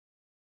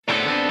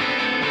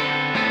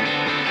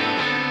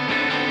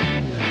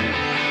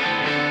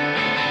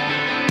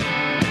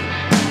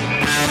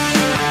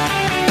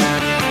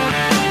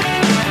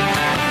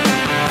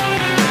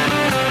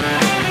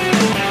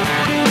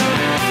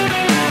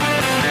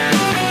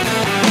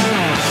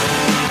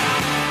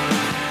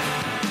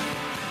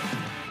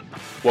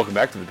Welcome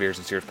back to the Beers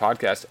and Steers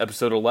podcast,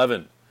 episode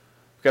 11.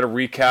 We've got a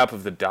recap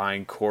of the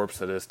dying corpse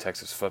that is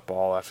Texas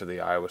football after the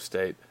Iowa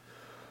State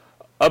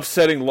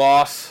upsetting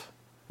loss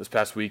this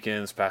past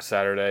weekend, this past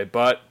Saturday.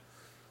 But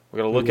we're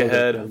going to look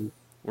ahead.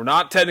 We're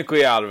not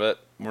technically out of it.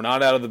 We're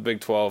not out of the Big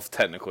 12,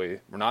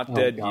 technically. We're not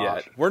dead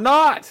yet. We're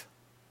not!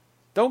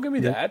 Don't give me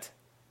that.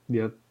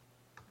 Yep.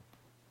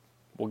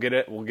 We'll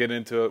get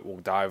into it. We'll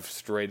dive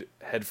straight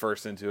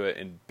headfirst into it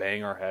and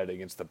bang our head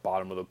against the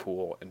bottom of the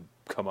pool and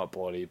come up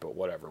bloody, but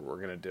whatever. We're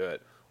going to do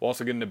it. We'll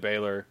also get into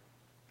Baylor,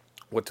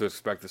 what to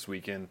expect this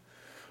weekend.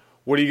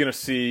 What are you going to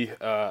see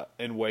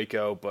in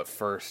Waco? But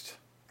first,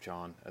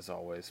 John, as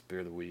always, Beer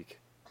of the Week.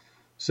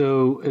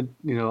 So,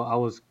 I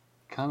was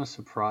kind of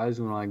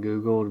surprised when I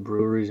Googled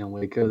breweries in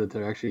Waco that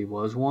there actually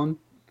was one.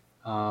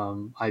 We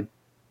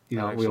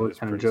always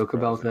kind of joke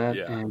about that.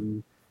 Yeah.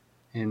 And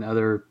in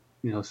other,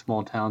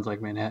 small towns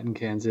like Manhattan,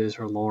 Kansas,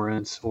 or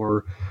Lawrence,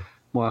 or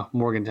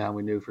Morgantown,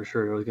 we knew for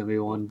sure there was going to be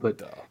one.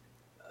 But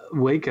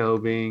Waco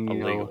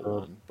being,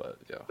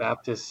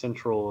 Baptist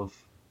Central of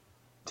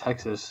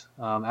Texas,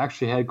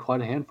 actually had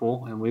quite a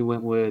handful, and we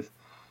went with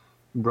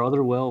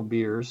Brotherwell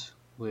Beers,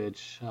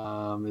 which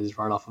is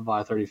right off of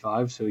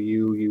I-35, so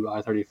you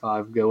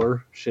I-35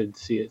 goer should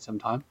see it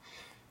sometime.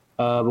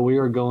 But we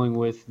are going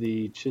with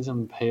the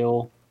Chisholm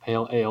Pale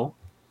Ale,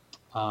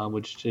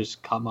 which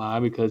just caught my eye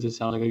because it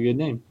sounded like a good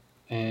name.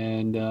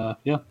 And,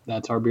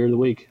 that's our beer of the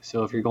week.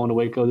 So if you're going to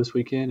Waco this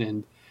weekend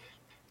and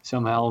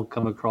somehow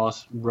come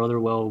across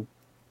Brotherwell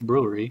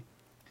Brewery,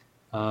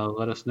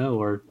 let us know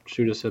or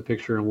shoot us a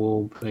picture and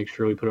we'll make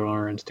sure we put it on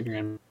our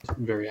Instagram. It's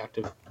very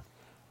active.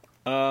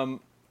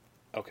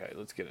 Okay,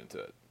 let's get into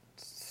it.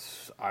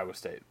 It's Iowa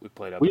State.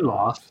 We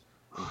lost.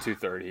 In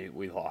 2:30,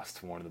 we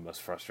lost one of the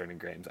most frustrating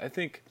games. I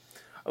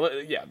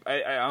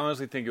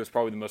honestly think it was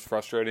probably the most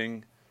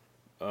frustrating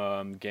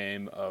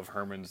game of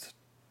Herman's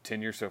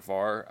tenure so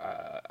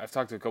far. I've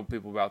talked to a couple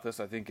people about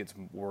this. I think it's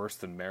worse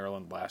than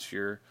Maryland last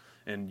year.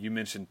 And you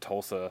mentioned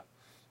Tulsa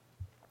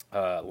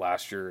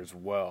last year as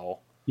well.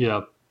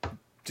 Yeah.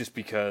 Just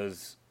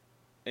because,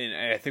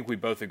 and I think we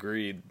both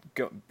agreed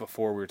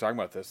before we were talking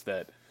about this,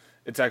 that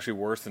it's actually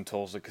worse than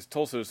Tulsa because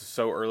Tulsa was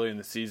so early in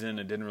the season.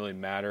 It didn't really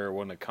matter. It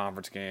wasn't a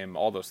conference game,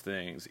 all those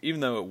things. Even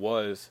though it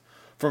was,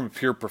 from a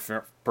pure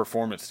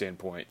performance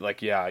standpoint,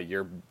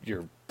 your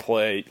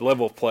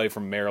level of play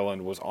from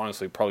Maryland was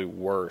honestly probably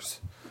worse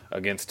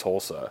against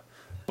Tulsa.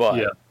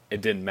 But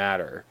it didn't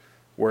matter.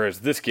 Whereas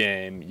this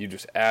game, you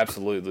just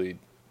absolutely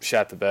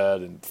shat the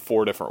bed in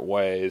 4 different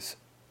ways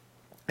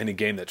in a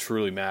game that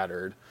truly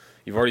mattered.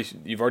 You've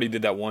already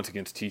did that once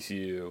against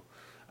TCU.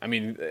 I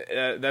mean,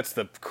 that's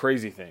the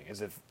crazy thing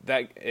is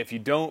if you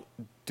don't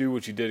do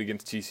what you did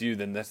against TCU,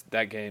 then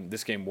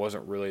this game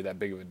wasn't really that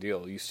big of a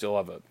deal. You still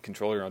have a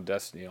control your own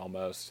destiny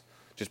almost.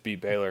 Just beat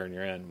Baylor and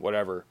you're in,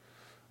 whatever.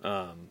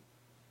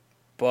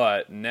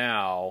 But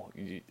now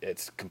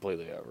it's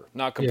completely over.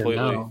 Not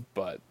completely,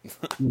 but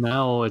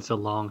now it's a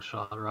long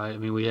shot, right? I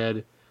mean, we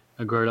had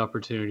a great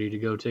opportunity to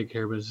go take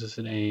care of business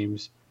in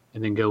Ames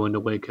and then go into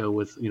Waco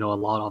with a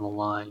lot on the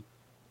line.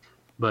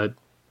 But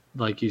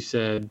like you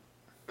said,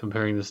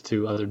 comparing this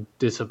to other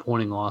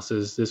disappointing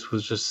losses, this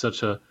was just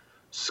such a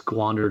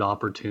squandered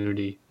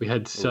opportunity. We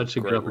had such a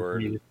good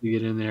opportunity to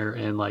get in there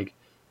and I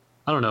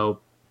don't know,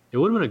 it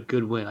would have been a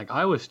good win.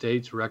 Iowa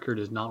State's record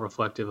is not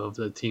reflective of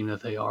the team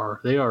that they are.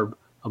 They are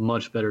a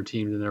much better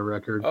team than their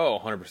record. Oh,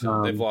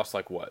 100%. They've lost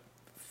what?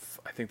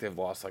 I think they've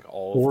lost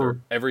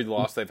every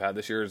loss they've had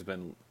this year has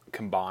been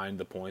combined.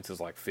 The points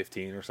is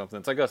 15 or something.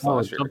 It's like us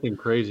last year. Something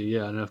crazy,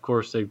 yeah. And of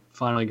course they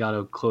finally got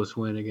a close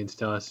win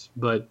against us,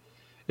 but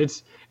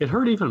it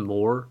hurt even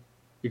more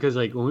because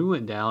when we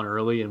went down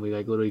early and we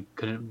literally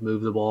couldn't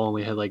move the ball and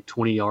we had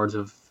 20 yards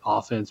of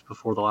offense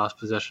before the last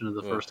possession of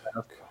the first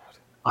half. God.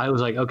 I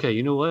was okay,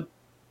 you know what?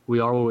 We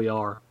are where we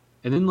are.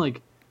 And then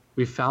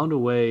we found a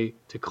way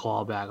to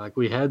claw back.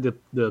 We had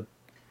the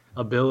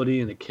ability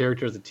and the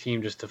character of the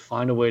team just to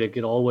find a way to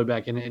get all the way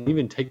back in and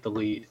even take the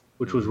lead,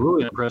 which was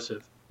really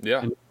impressive.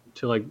 Yeah. And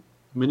to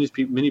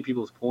many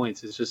people's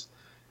points, it's just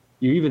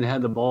you even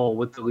had the ball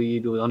with the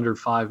lead with under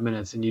 5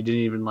 minutes and you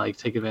didn't even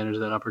take advantage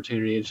of that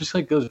opportunity. It just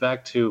goes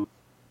back to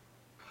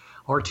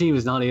our team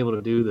is not able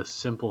to do the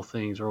simple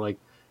things or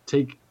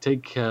take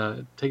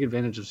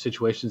advantage of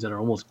situations that are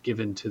almost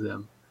given to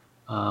them,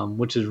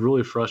 which is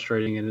really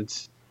frustrating. And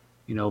it's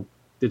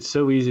it's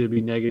so easy to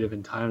be negative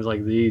in times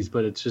like these,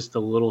 but it's just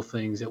the little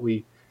things that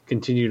we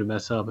continue to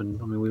mess up.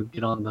 And we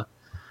get on the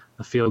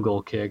field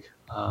goal kick.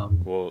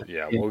 We'll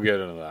get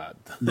into that.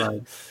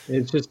 But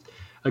it's just,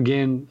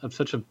 again,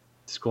 such a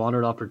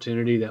squandered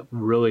opportunity that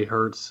really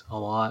hurts a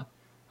lot.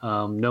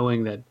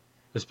 Knowing that,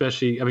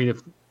 especially,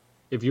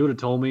 if you would have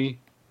told me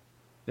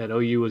that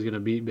OU was going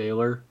to beat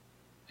Baylor,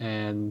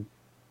 and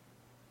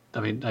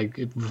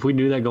if we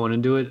knew that going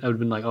into it, I would have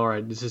been all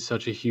right, this is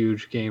such a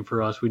huge game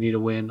for us. We need to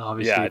win,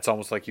 obviously. Yeah, it's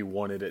almost like you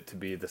wanted it to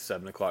be the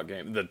 7 o'clock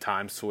game. The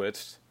time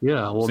switched.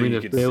 Yeah, well, so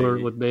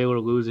with Baylor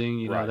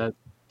losing, that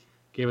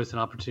gave us an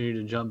opportunity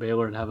to jump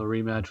Baylor and have a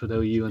rematch with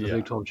OU in the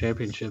Big 12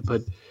 championship.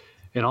 But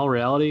in all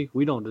reality,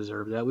 we don't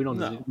deserve that. We don't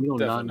not need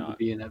to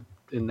be in that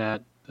in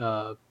that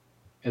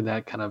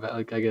kind of,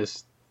 like, I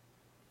guess,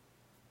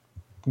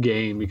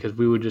 game, because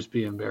we would just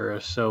be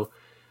embarrassed. So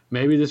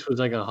maybe this was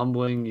like a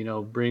humbling,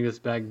 bring us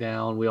back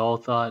down. We all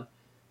thought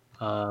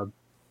uh,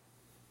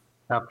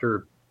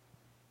 after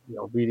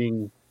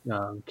beating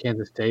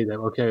Kansas State that,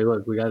 okay,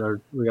 look, we got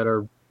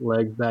our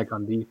legs back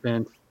on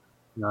defense.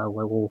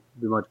 We'll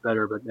do much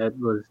better, but that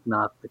was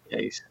not the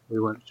case. We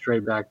went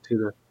straight back to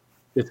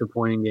the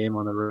disappointing game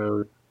on the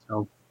road.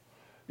 So.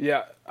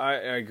 Yeah, I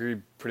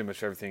agree pretty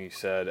much everything you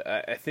said.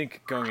 I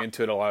think going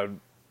into it, a lot of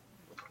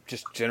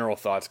just general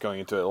thoughts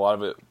going into it. A lot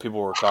of it, people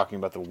were talking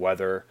about the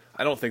weather.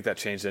 I don't think that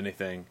changed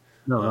anything.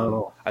 No, not at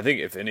all. I think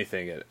if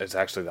anything, it's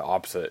actually the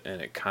opposite,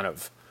 and it kind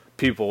of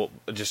people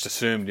just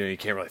assumed you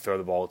can't really throw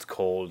the ball. It's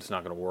cold. It's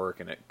not going to work,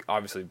 and it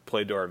obviously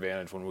played to our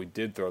advantage when we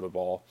did throw the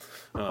ball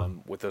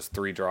with those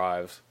 3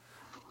 drives,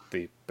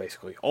 the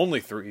basically only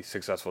 3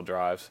 successful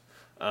drives,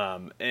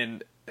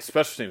 and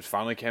special teams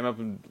finally came up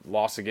and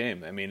lost a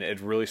game. I mean,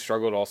 it really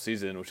struggled all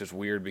season, which is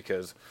weird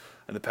because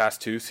in the past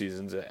 2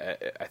 seasons,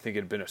 I think it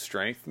had been a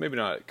strength. Maybe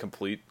not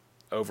complete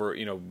over,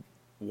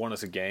 won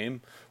us a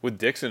game. With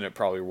Dixon, it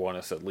probably won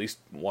us at least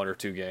 1 or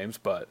 2 games,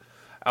 but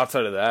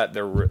outside of that,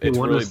 it's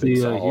really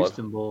been solid.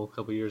 Houston Bowl a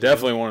couple years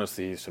Definitely ago. won us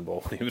the Houston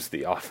Bowl. He was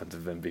the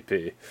offensive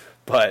MVP,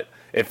 but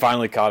it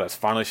finally caught us.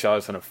 Finally shot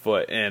us in a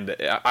foot, and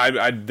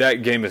that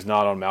game is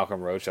not on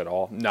Malcolm Roach at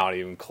all. Not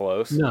even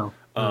close. No.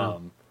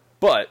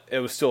 But it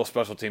was still a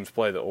special teams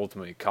play that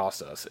ultimately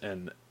cost us,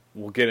 and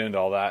we'll get into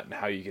all that and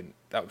how you can.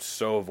 That was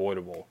so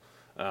avoidable,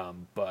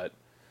 and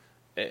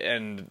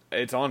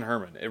it's on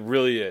Herman. It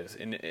really is,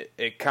 and it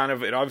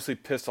obviously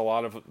pissed a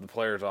lot of the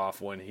players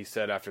off when he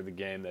said after the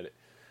game that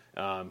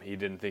he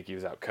didn't think he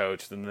was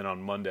outcoached, and then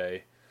on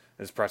Monday,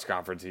 his press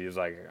conference, he was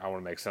like, "I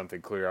want to make something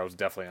clear. I was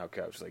definitely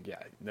outcoached." Like,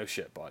 yeah, no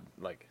shit, bud.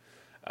 Like,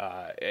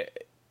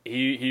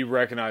 He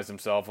recognized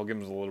himself. I'll give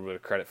him a little bit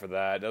of credit for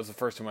that. That was the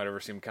first time I'd ever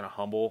seen him kind of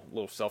humble, a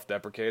little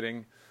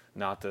self-deprecating,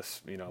 not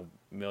this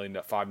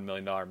 $5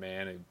 million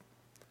man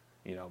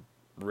who,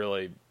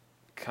 really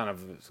kind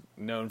of is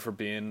known for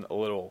being a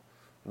little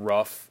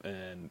rough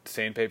and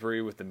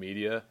sandpapery with the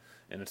media,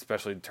 and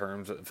especially in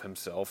terms of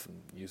himself,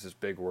 and uses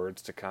big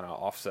words to kind of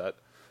offset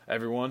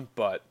everyone.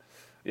 But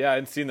yeah, I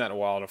hadn't seen that in a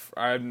while.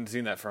 I hadn't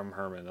seen that from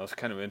Herman. That was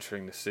kind of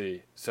interesting to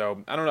see.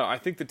 So, I don't know. I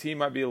think the team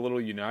might be a little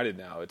united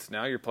now. It's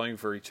now you're playing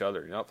for each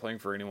other. You're not playing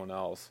for anyone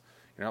else.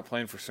 You're not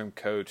playing for some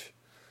coach,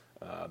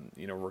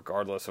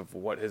 regardless of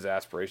what his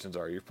aspirations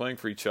are. You're playing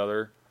for each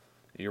other.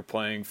 You're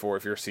playing for,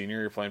 if you're a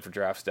senior, you're playing for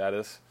draft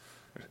status.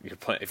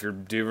 If you're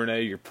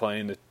Duvernay, you're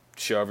playing to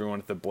show everyone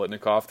at the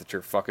Blitnikoff that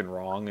you're fucking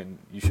wrong and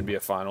you should be a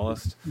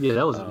finalist. Yeah,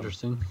 that was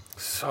interesting.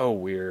 So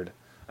weird.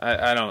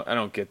 I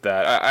don't get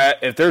that.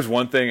 If there's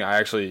one thing I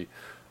actually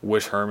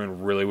wish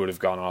Herman really would have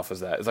gone off as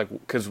that, it's like,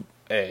 because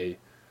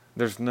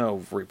there's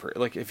no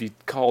like if you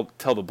tell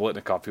the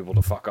Blitnikoff people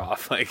to fuck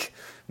off, like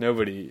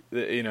nobody,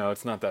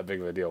 it's not that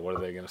big of a deal. What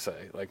are they gonna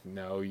say? Like,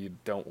 no, you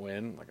don't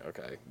win. Like,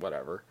 okay,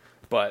 whatever.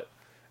 But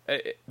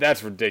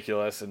that's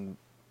ridiculous, and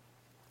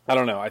I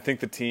don't know. I think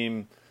the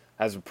team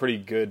has a pretty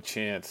good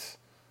chance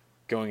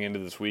going into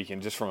this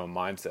weekend, just from a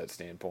mindset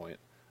standpoint.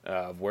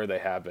 Of where they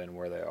have been,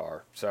 where they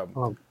are. So,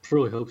 I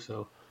truly hope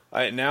so.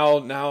 Now,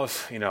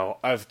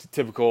 as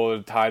typical,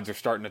 the tides are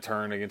starting to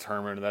turn against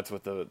Herman, and that's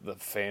what the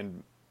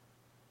fan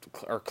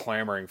are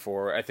clamoring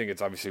for. I think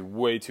it's obviously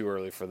way too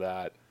early for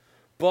that,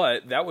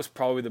 but that was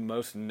probably the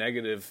most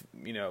negative,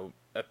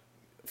 a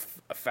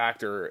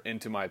factor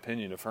into my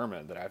opinion of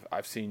Herman that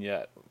I've seen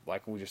yet,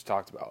 like we just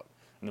talked about,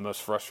 and the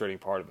most frustrating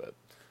part of it.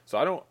 So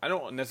I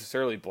don't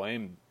necessarily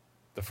blame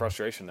the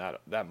frustration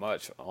that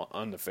much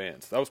on the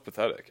fans. That was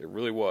pathetic. It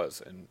really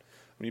was. And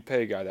when you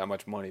pay a guy that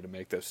much money to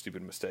make those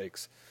stupid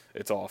mistakes,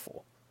 it's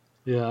awful.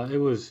 Yeah, it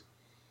was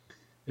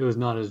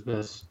not his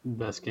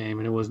best game,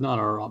 and it was not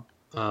our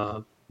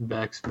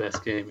Beck's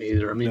best game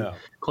either. I mean,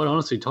 quite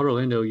honestly, Todd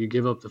Orlando, you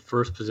give up the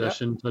first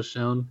possession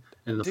touchdown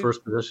and the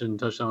first possession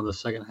touchdown in the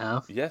second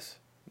half. Yes.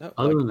 No,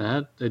 Other than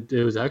that,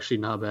 it was actually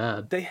not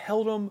bad. They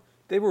held them.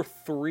 They were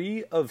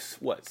 3 of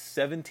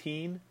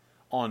 17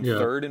 on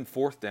third and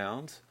fourth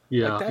downs.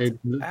 Yeah, that's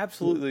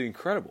absolutely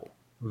incredible.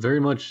 Very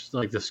much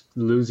like this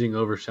losing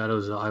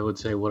overshadows, I would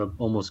say, what a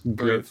almost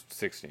 3 of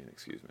 16.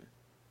 Excuse me.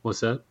 What's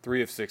that?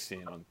 3 of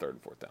 16 on third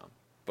and fourth down.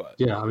 But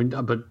yeah, I mean,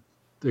 but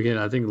again,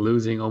 I think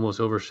losing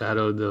almost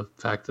overshadowed the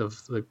fact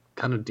of the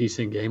kind of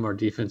decent game our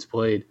defense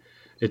played.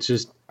 It's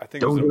just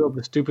don't give up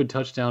the stupid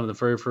touchdown in the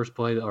very first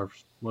play, or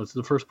was it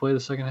the first play of the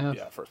second half?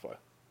 Yeah, first play.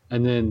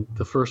 And then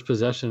the first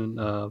possession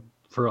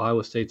for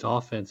Iowa State's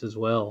offense as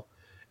well.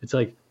 It's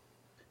like,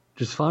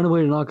 just find a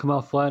way to not come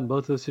out flat in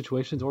both those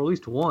situations, or at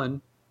least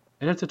one,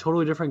 and it's a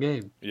totally different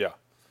game. Yeah.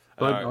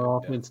 But our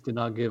offense did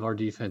not give our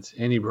defense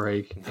any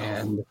break,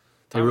 and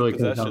time really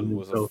possession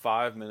was a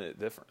 5-minute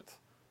difference.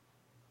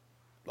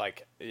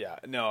 Like, yeah,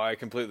 no, I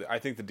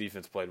think the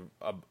defense played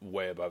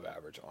way above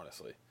average,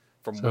 honestly.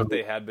 From what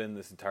they had been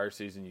this entire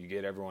season, you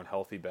get everyone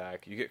healthy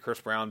back. You get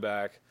Chris Brown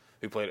back,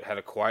 who had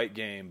a quiet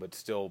game, but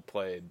still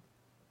played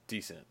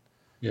decent.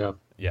 Yeah.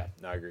 Yeah,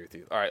 no, I agree with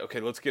you. All right, okay,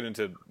 let's get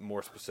into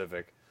more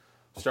specific.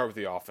 Start with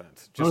the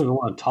offense. I don't even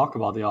want to talk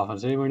about the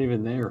offense. They weren't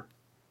even there.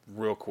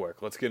 Real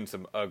quick, let's get in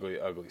some ugly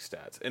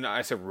stats. And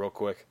I said real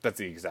quick. That's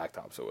the exact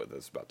opposite of what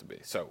this is about to be.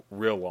 So,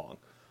 real long.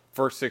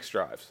 First 6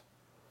 drives.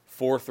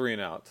 4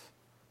 3-and-outs.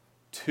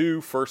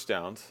 2 first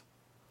downs.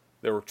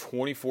 There were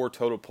 24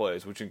 total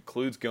plays, which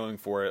includes going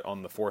for it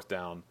on the 4th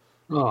down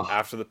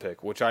after the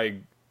pick, which I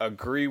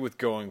agree with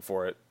going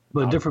for it.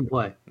 But a different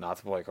play. Not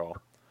the play call.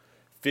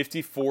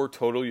 54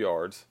 total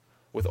yards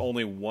with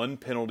only 1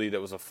 penalty that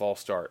was a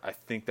false start. I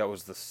think that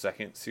was the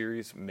second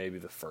series, maybe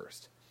the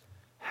first.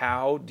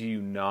 How do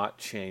you not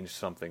change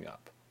something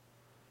up?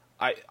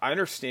 I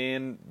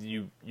understand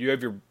you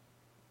have your,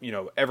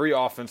 every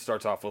offense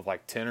starts off with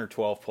like 10 or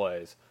 12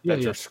 plays.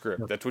 That's your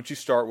script. That's what you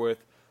start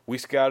with. We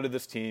scouted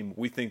this team.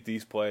 We think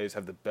these plays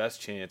have the best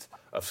chance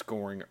of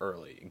scoring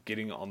early and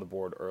getting on the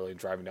board early and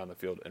driving down the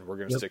field, and we're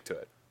going to stick to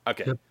it.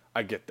 Okay,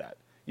 I get that.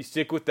 You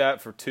stick with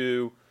that for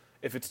 2.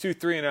 If it's 2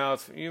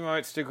 3-and-outs, you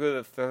might stick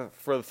with it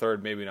for the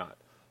third, maybe not.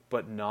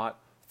 But not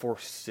for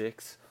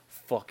 6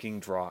 fucking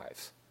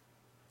drives.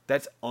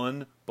 That's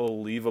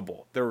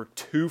unbelievable. There were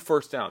 2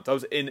 first downs.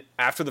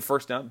 After the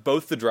first down,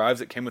 both the drives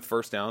that came with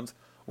first downs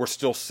were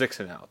still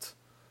 6-and-outs.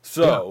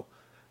 So,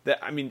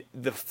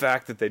 the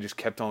fact that they just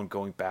kept on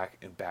going back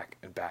and back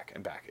and back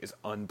and back is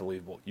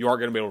unbelievable. You aren't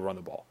going to be able to run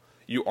the ball.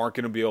 You aren't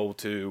going to be able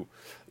to,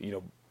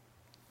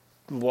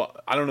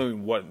 I don't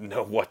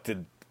know what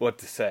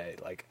to say.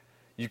 Like,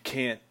 you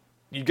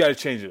got to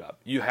change it up.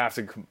 You have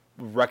to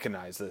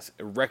recognize this.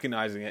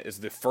 Recognizing it is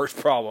the first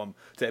problem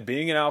to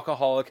being an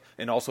alcoholic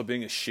and also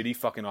being a shitty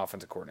fucking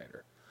offensive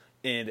coordinator.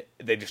 And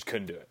they just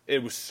couldn't do it.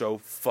 It was so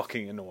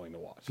fucking annoying to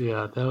watch.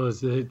 Yeah, that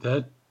was it.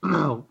 That,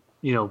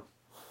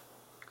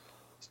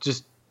 it's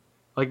just,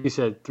 like you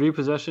said, 3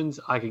 possessions,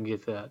 I can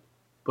get that.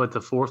 But the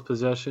 4th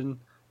possession,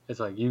 it's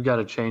like, you got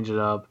to change it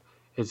up.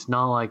 It's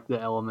not like the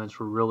elements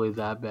were really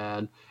that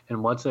bad.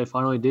 And once they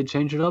finally did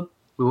change it up,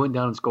 we went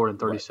down and scored in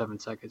 37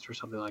 seconds or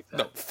something like that.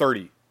 No,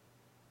 30.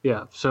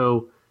 Yeah,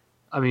 so,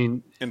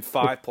 in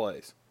 5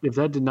 plays. If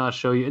that did not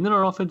show you, and then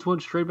our offense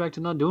went straight back to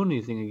not doing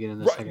anything again in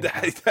the second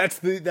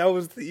half. That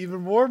was the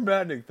even more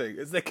maddening thing,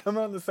 is they come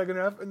out in the second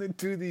half and they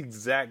do the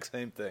exact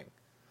same thing.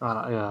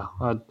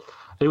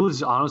 It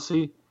was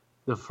honestly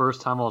the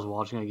first time I was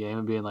watching a game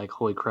and being like,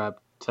 holy crap,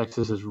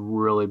 Texas is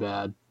really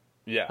bad.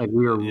 Yeah. Like,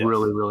 we are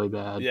really, really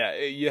bad. Yeah,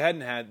 you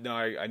hadn't had – no,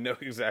 I know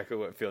exactly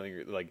what feeling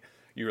you're like.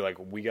 You were like,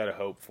 we got to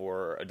hope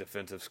for a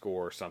defensive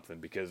score or something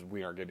because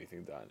we aren't getting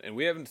anything done. And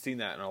we haven't seen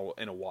that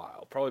in a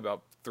while, probably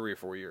about 3 or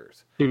 4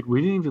 years. Dude,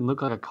 we didn't even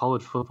look like a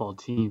college football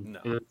team.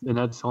 No. And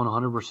that's on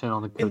 100%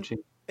 on the coaching.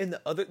 And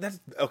the other – that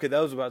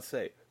was about to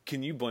say.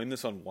 Can you blame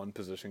this on one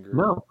position group?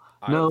 No.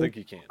 I don't think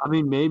you can. I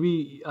mean,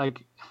 maybe,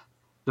 like,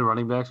 the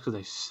running backs because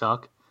they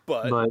suck.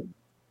 But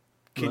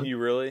can you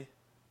really?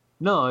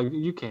 No,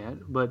 you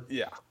can't. But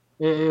yeah,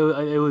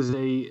 it was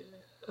a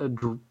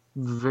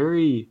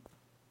very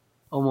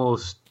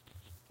almost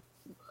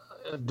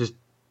just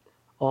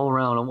all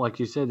around. Like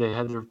you said, they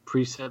had their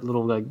preset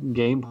little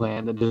game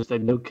plan that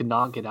they could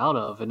not get out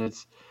of, and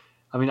it's.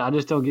 I mean, I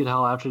just don't get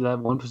how after that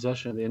one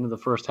possession at the end of the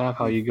first half,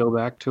 how you go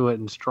back to it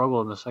and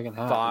struggle in the second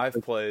half. 5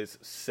 plays,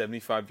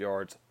 75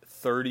 yards,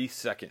 30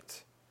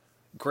 seconds.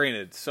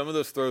 Granted, some of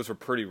those throws were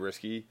pretty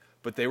risky,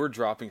 but they were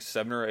dropping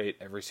 7 or 8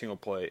 every single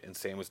play, and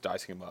Sam was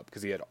dicing them up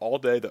because he had all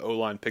day. The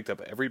O-line picked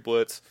up every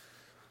blitz,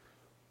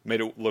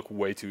 made it look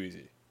way too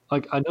easy.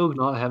 Like, I know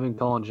not having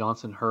Colin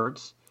Johnson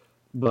hurts,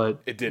 but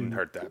it didn't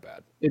hurt that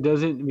bad. It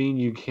doesn't mean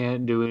you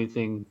can't do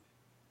anything,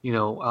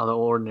 out of the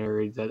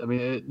ordinary.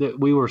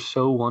 We were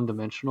so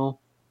one-dimensional,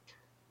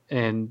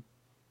 and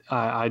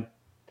I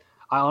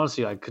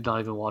honestly could not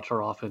even watch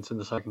our offense in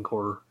the second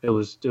quarter. It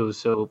was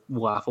so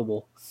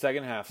laughable.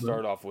 Second half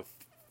started off with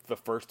the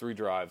first 3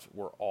 drives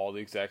were all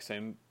the exact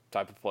same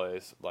type of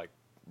plays, like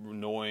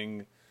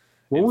annoying.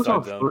 What was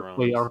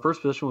our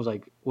first position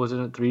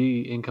wasn't it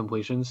 3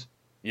 incompletions?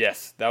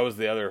 Yes, that was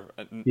the other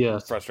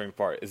frustrating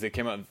part, is they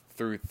came out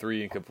through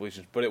 3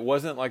 incompletions, but it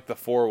wasn't like the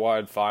 4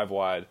 wide, 5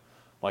 wide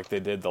like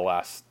they did the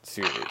last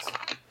series.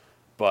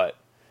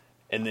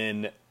 And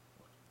then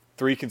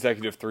 3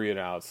 consecutive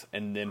 3-and-outs,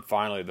 and then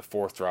finally the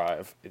 4th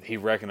drive, he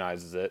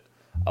recognizes it.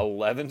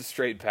 11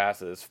 straight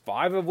passes,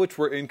 5 of which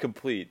were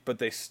incomplete, but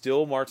they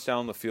still march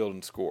down the field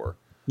and score.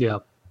 Yeah.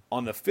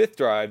 On the 5th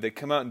drive, they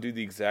come out and do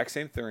the exact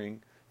same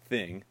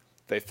thing.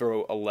 They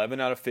throw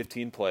 11 out of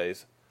 15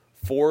 plays.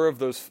 4 of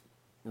those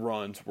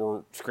runs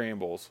were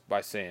scrambles by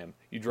Sam.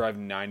 You drive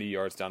 90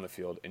 yards down the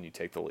field and you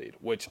take the lead,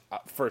 which,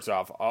 first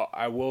off,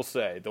 I will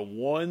say, the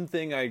one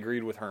thing I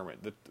agreed with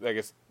Herman, I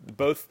guess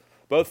both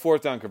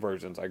 4th down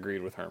conversions I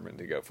agreed with Herman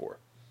to go for.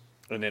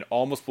 And then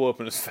almost blew up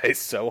in his face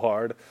so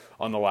hard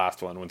on the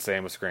last one when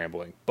Sam was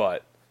scrambling.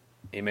 But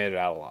he made it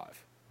out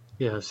alive.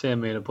 Yeah,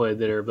 Sam made a play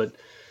there. But,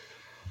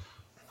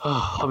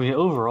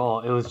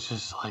 overall, it was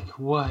just like,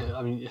 what?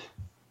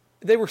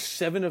 They were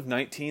 7 of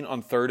 19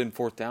 on 3rd and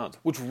 4th downs,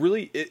 which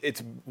really,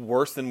 it's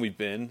worse than we've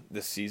been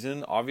this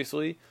season,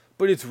 obviously.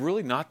 But it's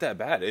really not that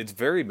bad. It's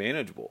very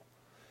manageable.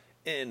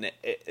 And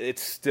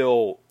it's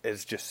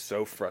just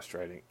so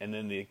frustrating. And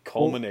then the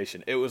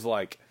culmination, it was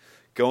like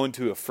going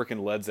to a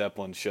freaking Led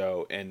Zeppelin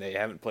show and they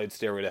haven't played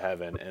Stairway to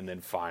Heaven, and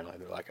then finally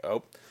they're like,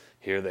 oh,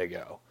 here they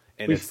go.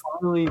 And we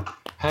finally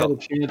had a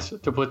chance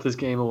to put this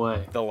game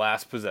away. The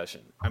last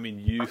possession. I mean,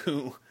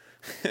 you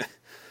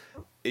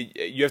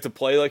you have to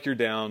play like you're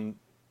down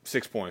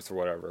 6 points or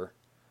whatever,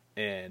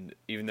 and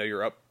even though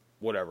you're up,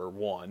 whatever,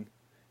 1,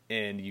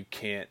 and you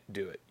can't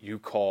do it. You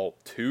call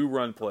 2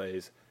 run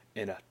plays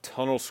and a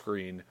tunnel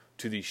screen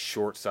to the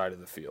short side of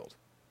the field.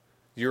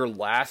 Your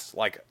last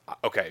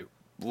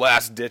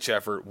ditch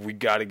effort, we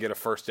got to get a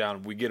first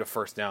down. We get a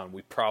first down,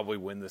 we probably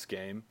win this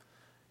game.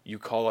 You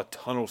call a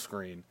tunnel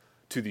screen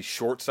to the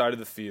short side of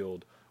the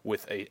field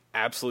with a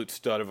absolute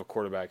stud of a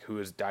quarterback who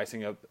is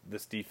dicing up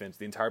this defense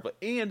the entire play.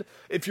 And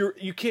if you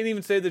can't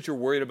even say that you're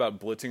worried about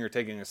blitzing or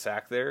taking a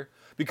sack there,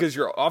 because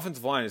your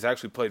offensive line has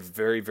actually played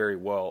very, very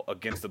well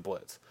against the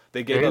blitz.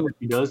 They gave up. If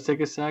he does take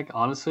a sack,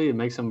 honestly, it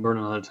makes him burn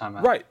another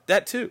timeout. Right,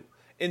 that too.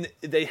 And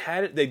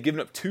they'd given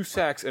up 2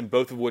 sacks, and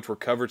both of which were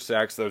coverage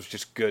sacks. That was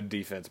just good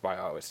defense by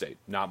Iowa State.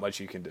 Not much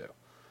you can do.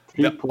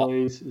 3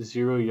 plays,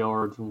 0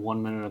 yards, and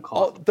 1 minute of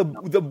call.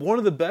 One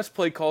of the best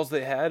play calls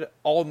they had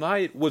all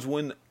night was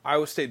when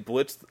Iowa State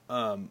blitzed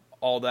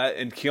all that,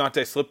 and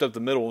Keontae slipped up the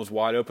middle and was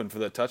wide open for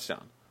that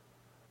touchdown.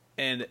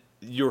 And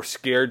you're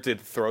scared to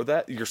throw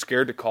that? You're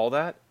scared to call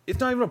that? It's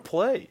not even a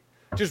play.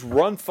 Just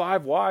run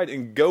 5 wide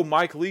and go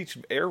Mike Leach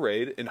air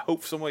raid and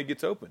hope somebody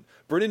gets open.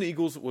 Brendan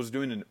Eagles was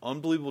doing an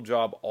unbelievable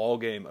job all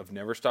game of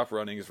never stop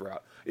running his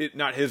route.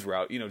 Not his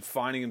route,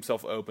 finding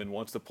himself open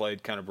once the play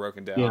had kind of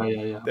broken down.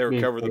 Yeah. They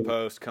recover the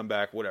post, come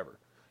back, whatever.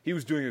 He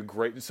was doing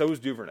and so was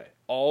Duvernay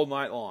all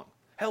night long.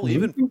 Hell,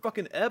 even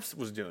fucking Epps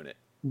was doing it.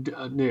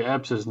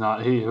 Epps is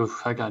not.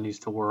 That guy needs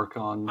to work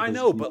on. I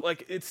know, but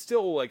it's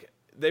still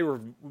they were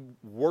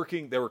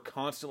working. They were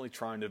constantly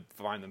trying to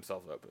find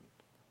themselves open.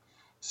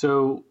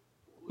 So,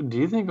 do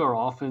you think our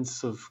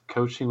offensive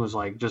coaching was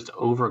just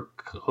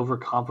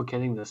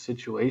overcomplicating the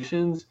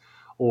situations,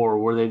 or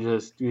were they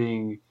just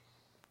being?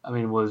 I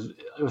mean,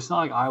 it's not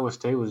like Iowa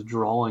State was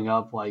drawing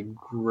up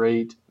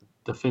great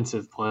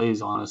defensive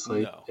plays.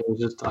 Honestly, no. It was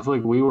just I feel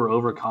like we were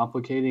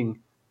overcomplicating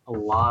a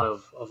lot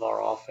of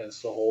our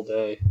offense the whole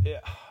day. Yeah,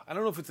 I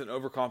don't know if it's an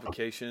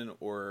overcomplication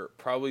or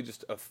probably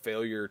just a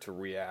failure to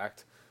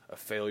react, a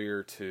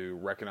failure to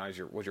recognize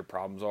what your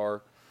problems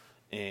are,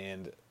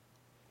 and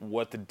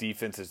what the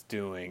defense is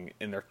doing,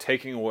 and they're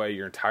taking away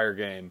your entire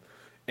game,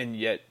 and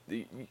yet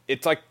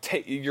it's like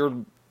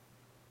you're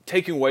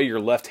taking away your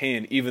left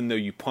hand even though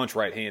you punch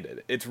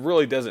right-handed. It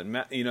really doesn't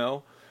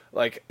matter,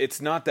 it's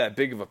not that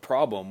big of a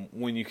problem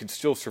when you can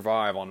still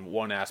survive on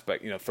one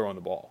aspect, throwing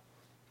the ball.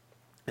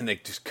 And they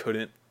just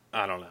couldn't.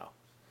 I don't know.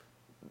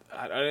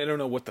 I don't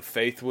know what the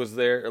faith was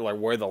there, or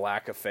where the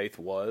lack of faith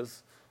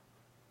was.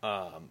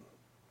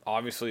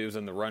 Obviously, it was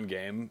in the run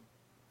game.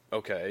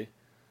 Okay.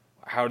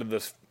 How did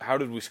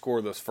we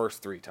score those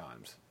first 3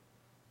 times?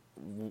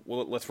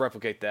 Well, let's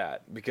replicate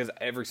that, because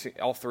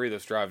all 3 of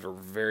those drives are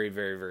very,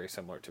 very, very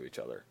similar to each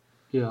other.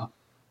 Yeah,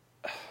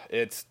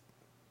 it's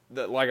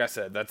like I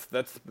said,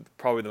 that's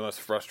probably the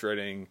most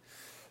frustrating,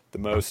 the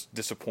most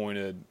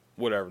disappointed,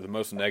 whatever, the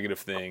most negative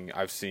thing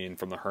I've seen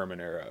from the Herman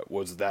era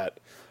was that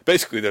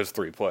basically those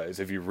 3 plays.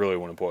 If you really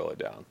want to boil it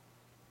down,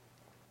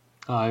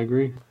 I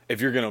agree. If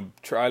you're going to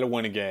try to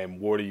win a game,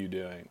 what are you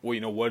doing? Well,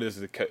 what is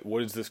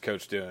this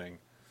coach doing?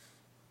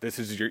 This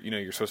is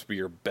you're supposed to be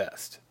your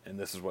best, and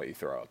this is what you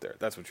throw out there.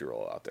 That's what you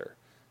roll out there.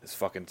 It's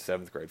fucking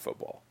 7th grade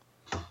football.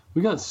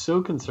 We got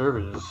so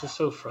conservative. It's just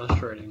so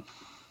frustrating.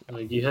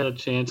 You had a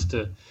chance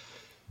to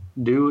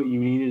do what you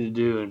needed to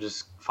do and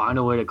just find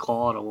a way to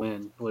claw it a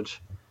win.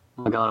 Which,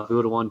 oh my God, if we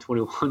would have won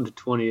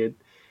 21-20,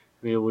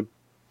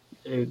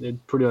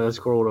 it pretty that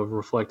score would have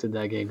reflected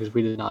that game, because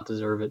we did not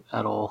deserve it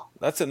at all.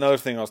 That's another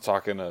thing I was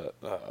talking to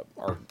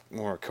one of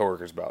our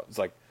coworkers about.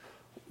 It's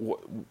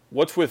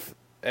what's with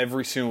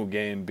every single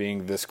game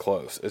being this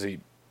close? Is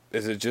it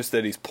just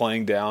that he's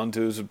playing down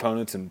to his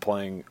opponents and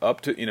playing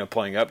up to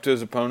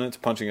his opponents,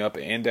 punching up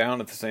and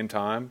down at the same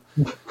time?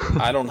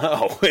 I don't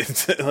know.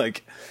 It's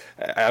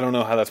I don't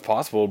know how that's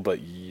possible, but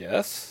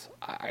yes,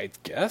 I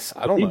guess.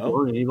 I don't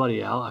know.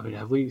 Anybody out? I mean,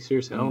 have we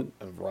seriously?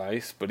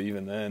 Rice, but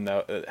even then,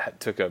 it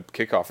took a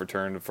kickoff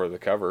return for the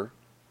cover.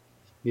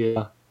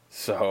 Yeah.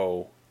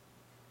 So,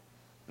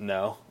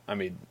 no. I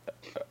mean,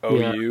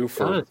 OU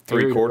for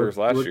 3 quarters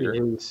last year.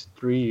 His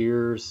 3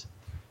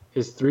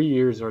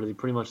 years are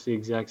pretty much the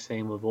exact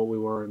same of what we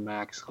were in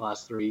Mac's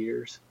last 3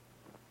 years.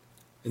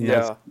 And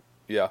yeah.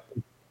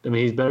 I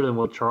mean, he's better than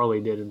what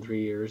Charlie did in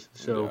 3 years.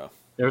 So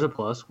there's a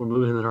plus. We're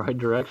moving in the right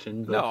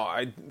direction.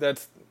 But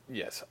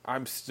yes.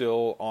 I'm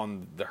still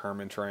on the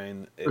Herman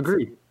train. It's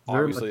agreed.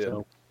 Obviously,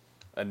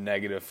 a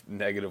negative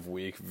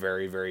week.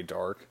 Very, very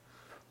dark.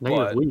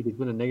 Negative week. It's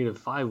been a negative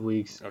 5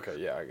 weeks. Okay,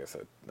 yeah, I guess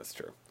that's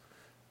true.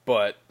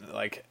 But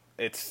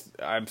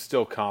I'm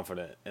still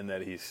confident in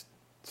that he's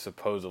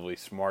supposedly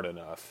smart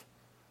enough,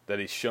 that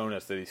he's shown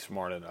us that he's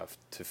smart enough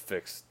to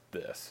fix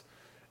this.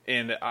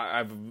 And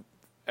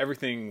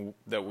everything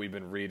that we've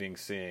been reading,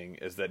 seeing,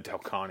 is that Del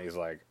Conte's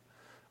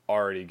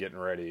already getting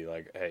ready.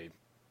 Hey,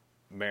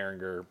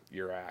 Maringer,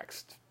 you're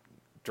axed.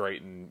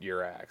 Drayton,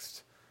 you're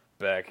axed.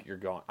 Beck, you're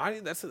gone. I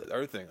think that's the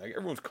other thing. Like,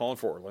 everyone's calling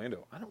for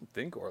Orlando. I don't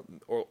think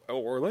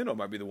Orlando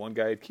might be the one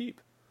guy I'd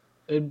keep.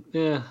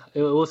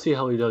 We'll see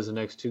how he does the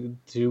next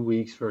two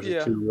weeks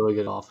versus two really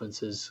good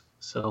offenses.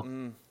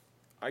 So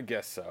I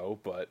guess so,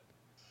 but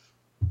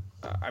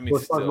I mean,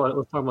 let's talk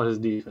about his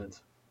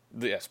defense.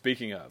 Yeah,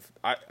 speaking of,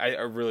 I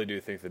really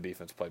do think the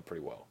defense played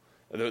pretty well.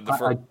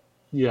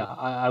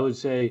 I would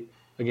say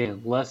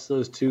again, less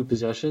those two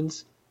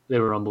possessions, they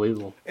were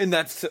unbelievable. And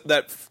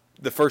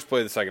the first play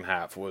of the second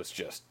half was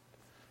just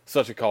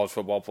such a college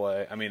football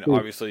play. I mean,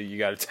 obviously you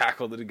got to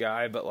tackle the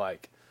guy, but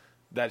like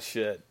that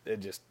shit,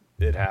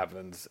 it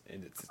happens.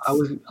 And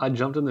I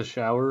jumped in the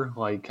shower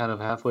like kind of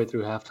halfway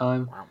through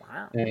halftime,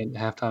 and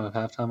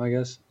halftime, I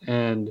guess,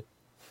 and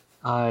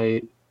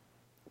I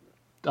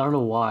don't know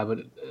why, but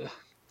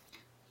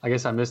I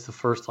guess I missed the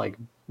first like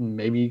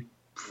maybe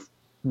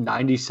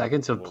 90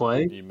 seconds of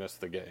play. You missed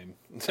the game,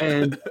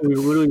 and we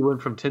literally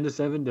went from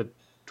 10-7 to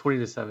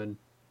 20-7,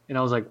 and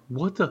I was like,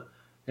 "What the?"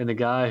 And the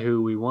guy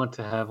who we want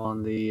to have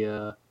on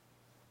the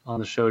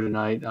show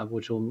tonight,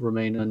 which will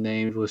remain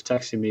unnamed, was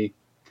texting me.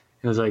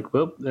 He was like,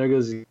 "Well, there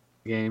goes the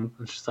game."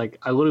 It's just like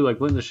I literally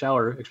went in the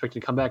shower,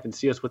 expecting to come back and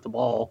see us with the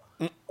ball,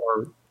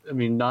 or I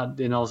mean, not.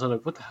 And all of a sudden,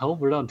 like, what the hell?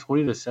 We're down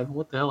 20-7.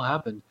 What the hell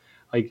happened?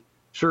 Like,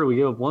 sure, we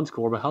gave up one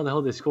score, but how the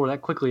hell did they score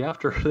that quickly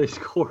after they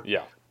scored?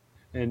 Yeah.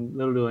 And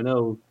little do I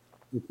know,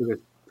 it took us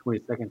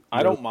 20 seconds.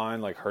 I don't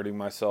mind like hurting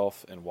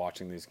myself and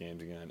watching these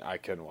games again. I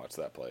couldn't watch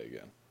that play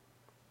again.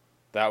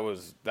 That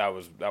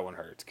one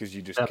hurts because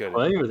you just couldn't. That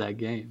play or that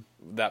game?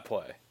 That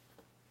play.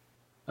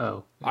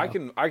 Oh. Yeah. I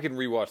can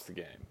rewatch the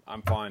game.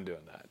 I'm fine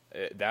doing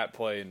that. That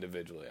play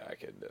individually I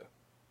can do.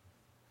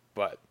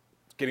 But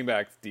getting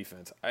back to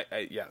defense,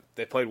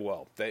 they played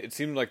well. It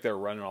seemed like they were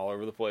running all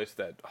over the place.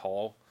 That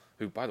Hall,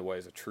 who by the way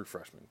is a true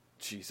freshman,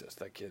 Jesus,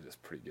 that kid is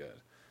pretty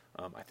good.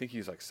 I think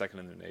he's like second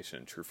in the nation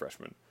in true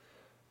freshman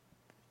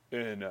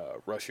in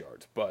rush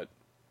yards, but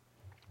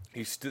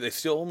they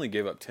still only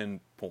gave up 10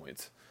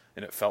 points.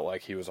 And it felt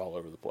like he was all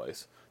over the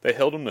place. They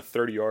held him to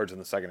 30 yards in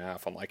the second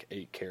half on like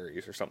 8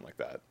 carries or something like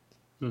that.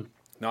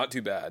 Not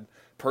too bad.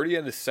 Purdy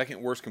had the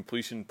second worst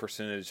completion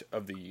percentage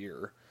of the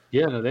year.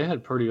 Yeah, no, they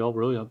had Purdy all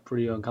really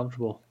pretty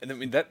uncomfortable. And I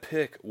mean, that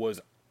pick was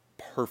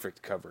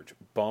perfect coverage.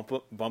 Bump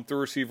the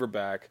receiver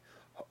back,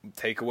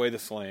 take away the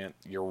slant,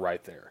 you're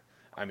right there.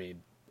 I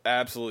mean,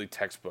 absolutely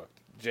textbook.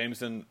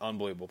 Jameson,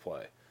 unbelievable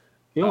play.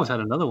 He almost had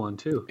another one,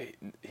 too.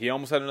 He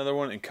almost had another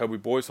one, and Kobe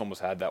Boyce almost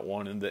had that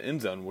one in the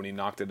end zone when he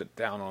knocked it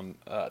down on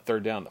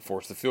third down to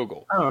force the field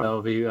goal. I don't know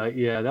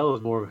if that was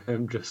more of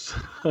him just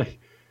like...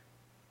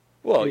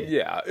 Well,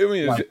 yeah. I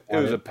mean, it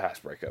was a pass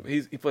breakup.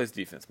 He plays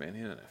defense, man.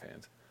 He doesn't have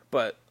hands.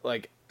 But,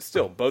 like,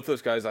 still, both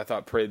those guys I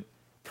thought played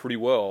pretty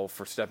well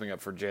for stepping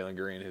up for Jalen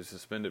Green, who's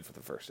suspended for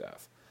the first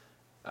half.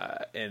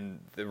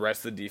 And the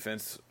rest of the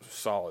defense,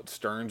 solid.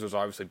 Stearns was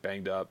obviously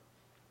banged up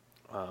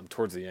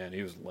towards the end.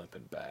 He was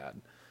limping bad.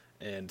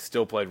 And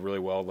still played really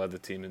well, led the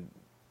team in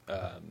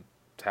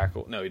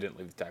tackle. No, he didn't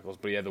lead the tackles,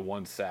 but he had the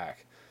one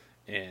sack.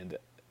 And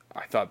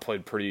I thought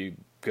played pretty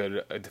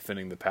good at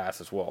defending the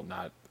pass as well.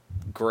 Not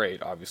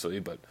great,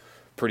 obviously, but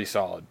pretty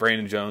solid.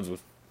 Brandon Jones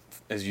was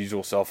his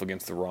usual self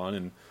against the run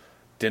and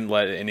didn't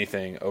let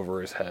anything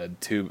over his head,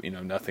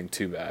 nothing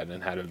too bad,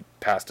 and had a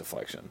pass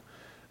deflection.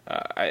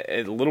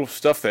 Little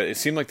stuff that it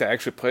seemed like they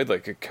actually played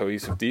like a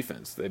cohesive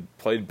defense. They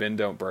played bend,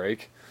 don't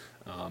break.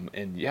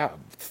 And yeah,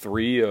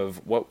 3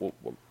 of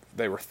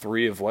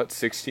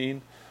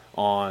 16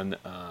 on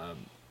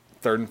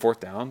third and fourth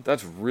down.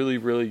 That's really,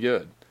 really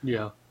good.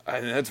 Yeah.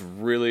 And that's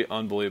really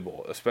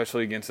unbelievable,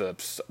 especially against the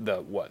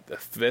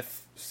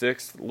 5th,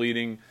 6th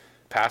leading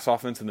pass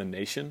offense in the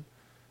nation.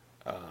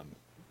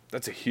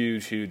 That's a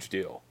huge, huge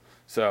deal.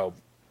 So,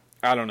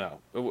 I don't know.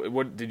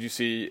 What did you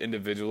see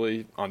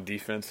individually on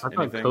defense? I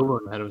thought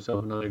Coburn had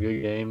himself another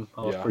good game.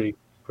 I was pretty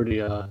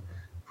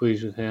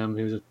pleased with him.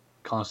 He was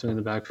constant in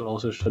the backfield,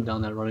 also shut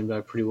down that running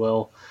back pretty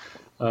well.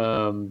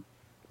 I'm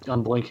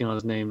blanking on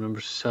his name.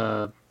 Is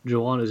it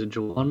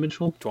Juwan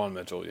Mitchell? Juwan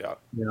Mitchell, yeah.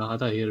 Yeah, I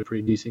thought he had a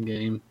pretty decent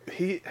game.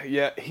 They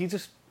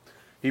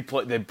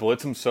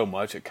blitz him so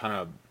much it kind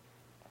of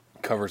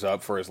covers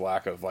up for his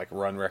lack of like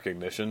run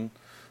recognition.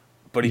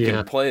 But he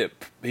can play it.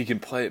 He can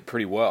play it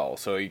pretty well.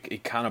 So he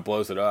kind of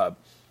blows it up,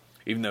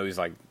 even though he's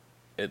like,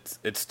 it's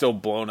still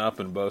blown up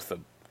in both the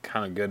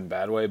kind of good and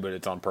bad way, but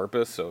it's on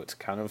purpose. So it's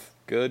kind of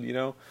good,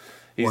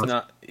 He's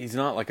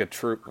not like a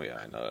true.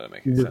 Yeah, I know that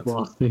makes sense.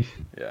 Lost me.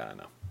 Yeah, I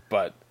know,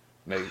 but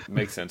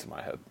makes sense in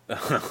my head.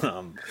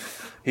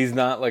 He's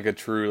not like a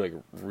true like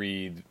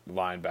read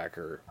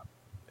linebacker.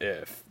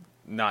 If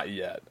not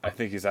yet, I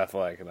think he's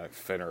athletic and I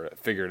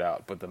figured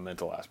out, but the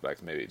mental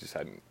aspects maybe just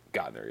hadn't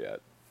gotten there yet.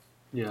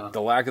 Yeah.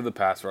 The lack of the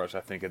pass rush,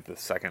 I think, at the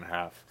second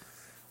half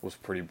was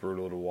pretty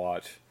brutal to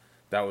watch.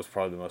 That was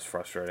probably the most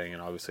frustrating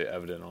and obviously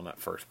evident on that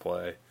first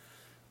play.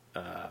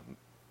 And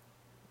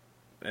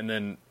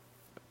then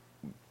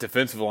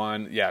defensive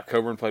line,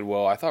 Coburn played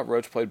well. I thought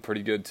Roach played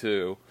pretty good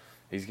too.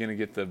 He's going to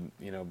get the,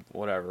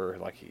 whatever.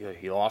 Like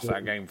he lost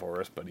that game for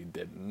us, but he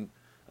didn't.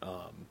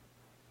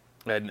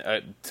 And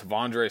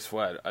T'Vondre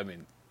Sweat, I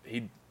mean,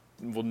 he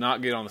will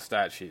not get on the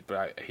stat sheet,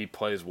 but he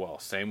plays well.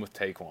 Same with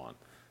Taquan.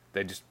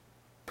 They just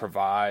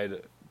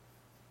provide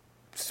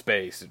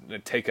space,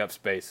 take up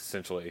space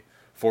essentially,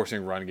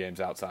 forcing run games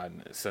outside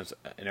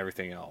and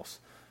everything else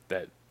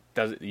that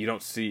you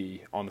don't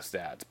see on the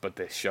stats, but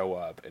they show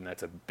up, and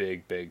that's a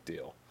big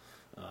deal.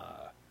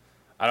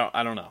 I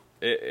don't know.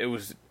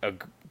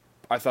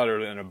 I thought it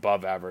was an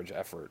above average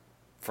effort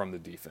from the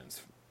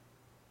defense,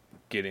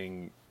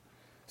 having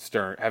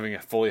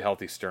a fully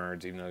healthy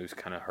Stearns, even though he was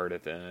kind of hurt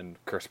at the end.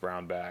 Chris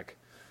Brown back,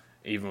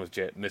 even with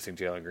missing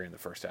Jalen Green in the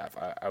first half.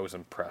 I was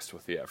impressed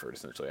with the effort,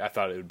 essentially. I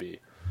thought it would be...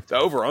 The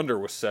over-under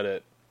was set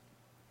at...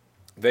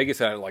 Vegas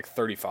had it like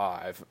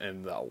 35,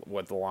 and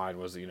what the line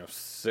was,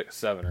 6,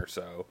 7 or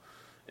so.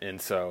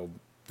 And so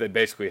they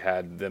basically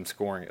had them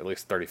scoring at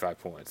least 35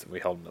 points, and we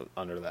held them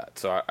under that.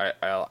 So I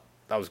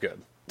that was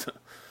good,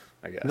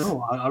 I guess.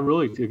 No, I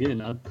really, again,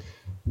 I'm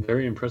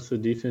very impressed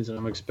with the defense, and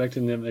I'm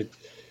expecting them...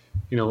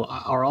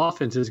 our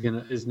offense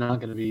is not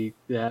gonna be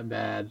that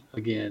bad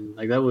again.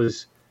 Like, that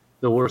was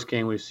the worst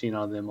game we've seen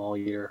out of them all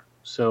year.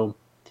 So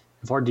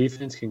if our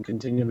defense can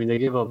continue, I mean, they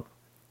gave up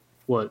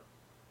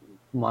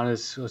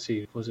minus, let's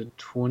see, was it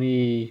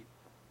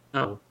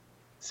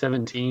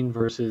 17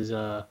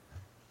 versus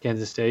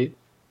Kansas State,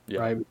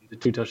 right? The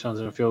 2 touchdowns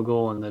and a field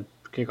goal, and the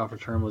kickoff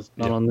return was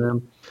not on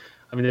them.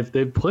 I mean,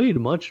 they've played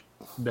much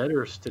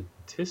better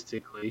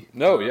statistically.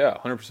 No,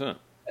 100%.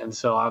 And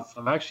so I've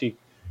actually.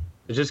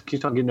 It just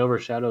keeps on getting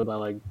overshadowed by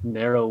like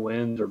narrow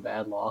wins or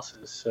bad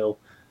losses. So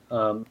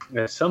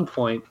at some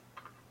point,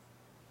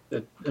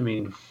 the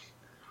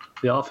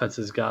offense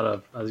has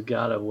got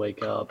to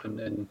wake up,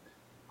 and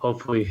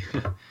hopefully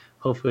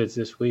it's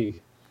this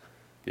week.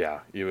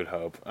 Yeah, you would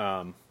hope.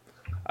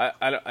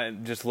 I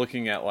just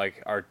looking at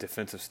like our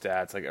defensive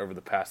stats, like over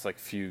the past like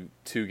 2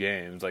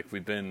 games, like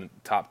we've been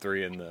top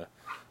 3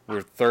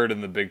 we're 3rd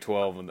in the Big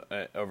 12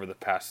 over the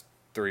past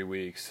 3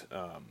 weeks.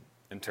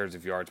 In terms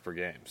of yards per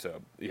game.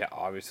 So, yeah,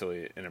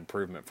 obviously an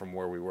improvement from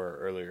where we were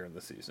earlier in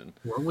the season.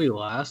 Weren't we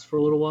last for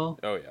a little while?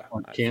 Oh, yeah.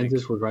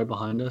 Kansas was right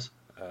behind us?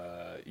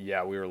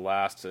 Yeah, we were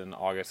last in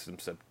August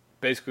and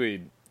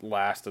basically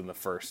last in the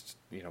first,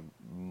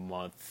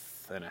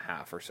 month and a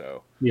half or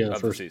so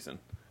of the season.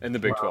 In the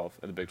Big 12.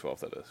 In the Big 12,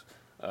 that is.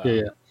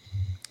 Yeah.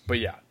 But,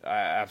 yeah,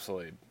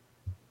 absolutely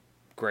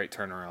great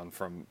turnaround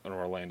from an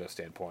Orlando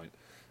standpoint.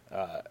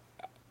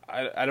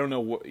 I don't know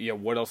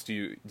what else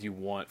do you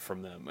want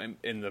from them?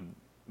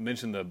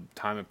 Mention the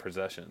time of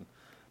possession,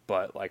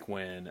 but like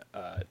when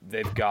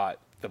they've got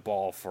the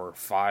ball for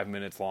 5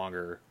 minutes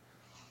longer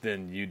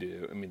than you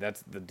do. I mean,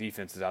 that's the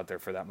defense is out there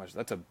for that much.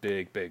 That's a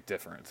big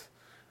difference.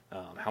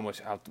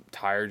 How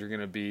tired you're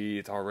going to be.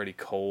 It's already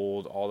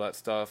cold. All that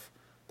stuff.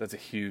 That's a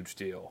huge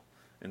deal.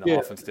 And the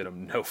offense did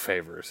them no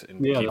favors.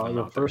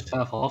 The first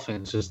half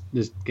offense just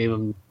gave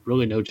them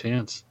really no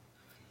chance.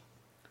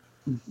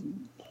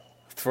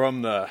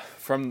 From the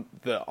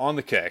on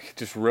the kick,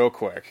 just real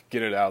quick,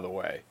 get it out of the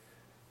way.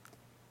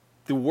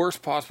 The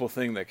worst possible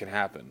thing that can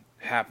happen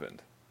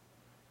happened,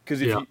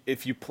 because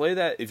if you play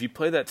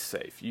that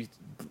safe,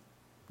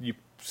 you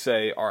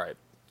say, all right,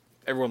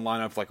 everyone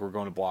line up like we're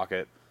going to block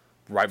it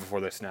right before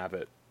they snap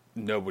it.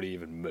 Nobody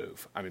even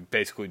move. I mean,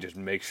 basically just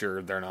make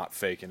sure they're not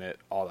faking it.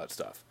 All that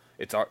stuff.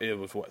 It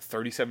was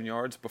 37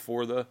 yards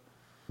before the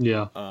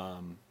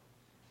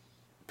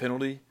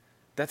penalty.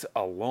 That's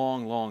a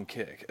long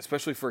kick,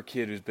 especially for a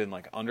kid who's been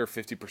like under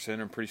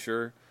 50%, I'm pretty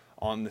sure,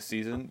 on the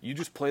season. You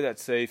just play that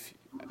safe.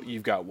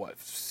 You've got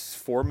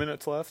 4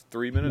 minutes left?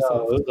 3 minutes left?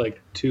 No, it was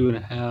like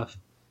 2.5.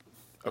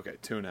 Okay,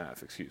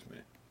 2.5, excuse me.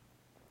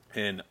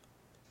 And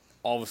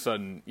all of a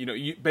sudden,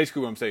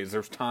 basically what I'm saying is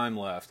there's time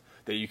left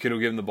that you could have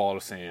given the ball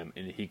to Sam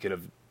and he could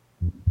have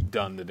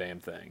done the damn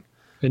thing.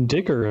 And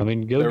Dicker, I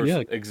mean,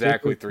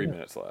 exactly 3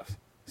 minutes left.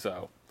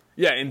 So...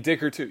 Yeah, and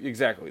Dicker too.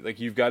 Exactly. Like,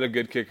 you've got a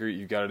good kicker,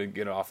 you've got a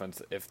good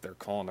offense if they're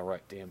calling the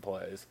right damn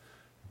plays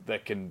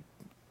that can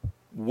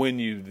win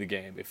you the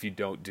game if you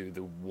don't do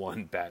the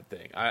one bad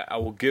thing. I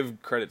will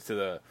give credit to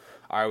the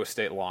Iowa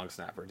State long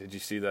snapper. Did you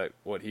see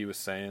what he was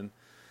saying?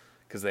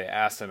 Because they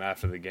asked him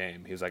after the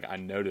game. He was like, I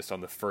noticed on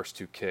the first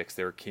 2 kicks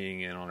they were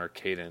keying in on our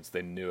cadence.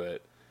 They knew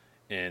it,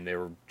 and they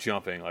were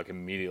jumping like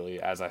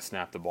immediately as I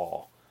snapped the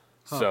ball.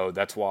 Huh. So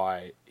that's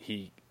why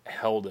he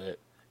held it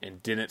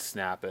and didn't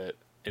snap it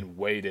and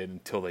waited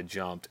until they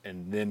jumped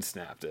and then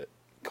snapped it,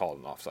 called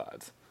an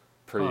offsides.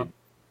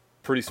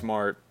 Pretty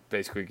smart,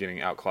 basically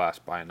getting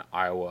outclassed by an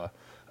Iowa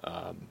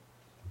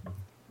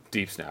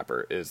deep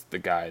snapper is the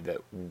guy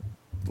that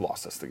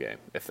lost us the game,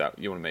 if that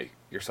you want to make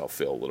yourself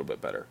feel a little bit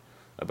better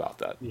about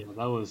that. Yeah,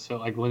 that was so,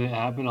 like, when it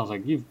happened, I was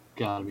like, you've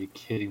got to be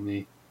kidding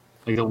me.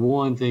 Like, the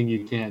one thing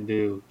you can't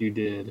do, you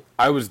did.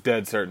 I was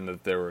dead certain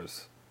that there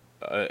was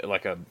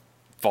like a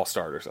false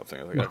start or something.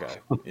 I was like, okay,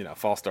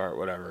 false start,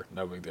 whatever,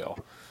 no big deal.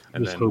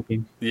 And just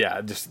hoping.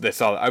 Yeah, just they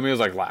saw. I mean, it was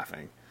like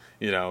laughing,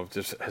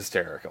 just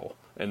hysterical.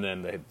 And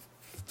then they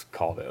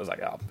called it. It was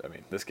like, oh, I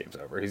mean, this game's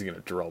over. He's gonna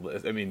drill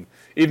this. I mean,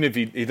 even if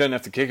he doesn't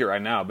have to kick it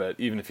right now, but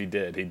even if he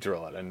did, he'd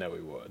drill it. I know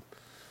he would.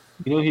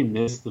 You know he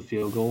missed the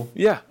field goal.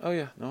 Yeah. Oh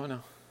yeah. No, I know.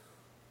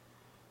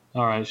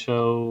 All right.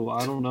 So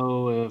I don't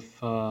know if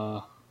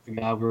the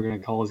guy we're going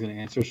to call is going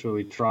to answer. Should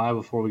we try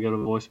before we go to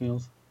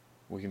voicemails?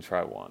 We can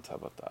try once. How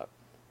about that?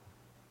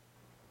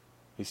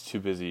 He's too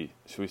busy.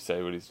 Should we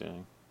say what he's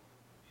doing?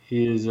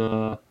 He is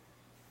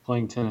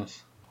playing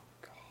tennis.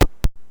 God.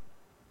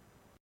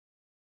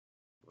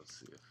 Let's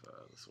see if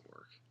this will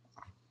work.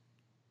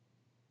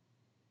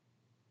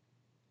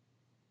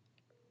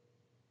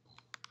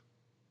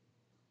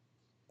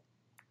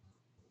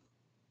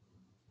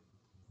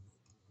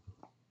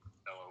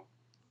 Hello.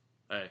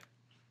 Hey.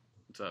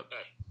 What's up?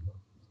 Hey.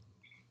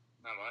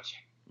 Not much.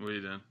 What are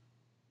you doing?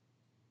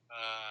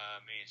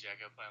 Me and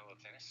Jacko playing a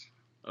little tennis.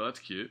 Oh, that's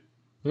cute.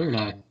 Very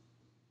nice.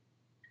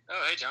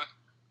 Oh, hey, John.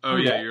 Oh,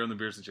 yeah, you're on the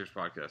Beers and Chairs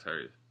podcast. How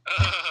are you?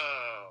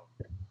 Oh.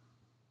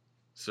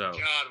 So. God,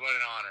 what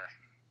an honor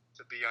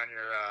to be on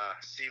your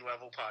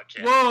C-level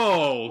podcast.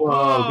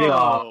 Whoa, get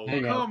off.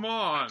 Come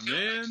on, until,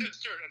 man.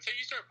 Until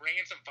you start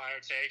bringing some fire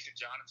takes and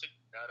Jonathan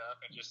nut up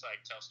and just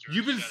like tell Stuart.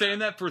 You've been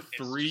saying up. that for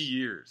 3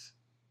 years.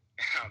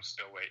 I'm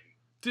still waiting.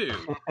 Dude,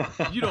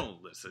 you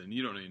don't listen.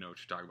 You don't even know what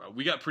you're talking about.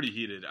 We got pretty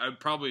heated. I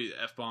probably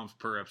F-bombs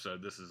per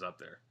episode. This is up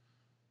there.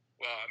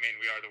 Well, I mean,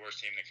 we are the worst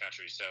team in the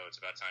country, so it's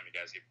about time you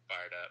guys get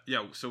fired up.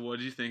 Yeah, so what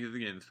did you think of the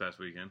game this past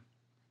weekend?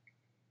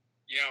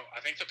 You know,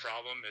 I think the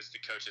problem is the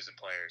coaches and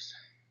players.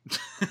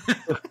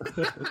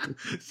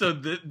 So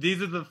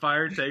these are the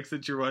fire takes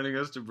that you're wanting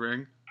us to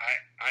bring?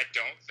 I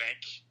don't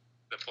think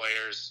the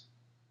players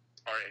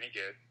are any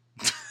good.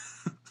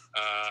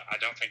 I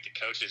don't think the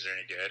coaches are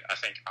any good. I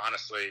think,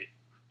 honestly,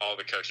 all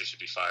the coaches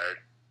should be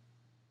fired.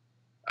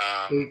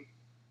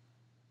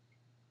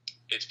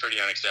 It's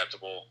pretty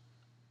unacceptable.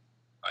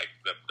 Like,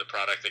 the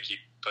product they keep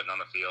putting on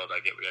the field,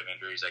 I get we have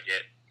injuries, I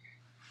get,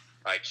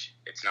 like,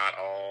 it's not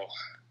all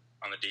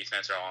on the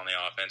defense or all on the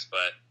offense,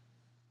 but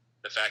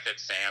the fact that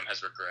Sam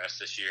has regressed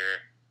this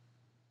year,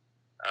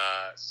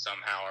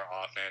 somehow our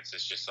offense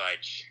is just,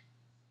 like,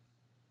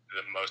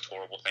 the most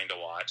horrible thing to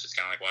watch. It's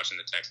kind of like watching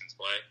the Texans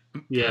play.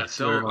 Yeah,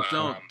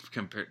 don't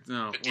compare.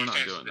 No, we're not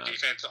doing that. The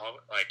defense,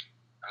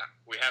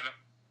 we haven't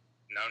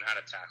known how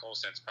to tackle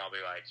since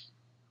probably, like,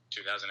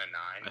 2009.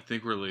 I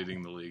think we're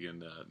leading the league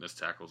in missed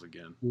tackles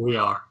again. We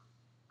are.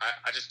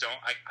 I just don't.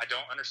 I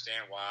don't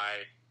understand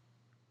why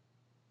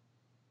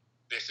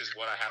this is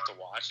what I have to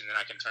watch, and then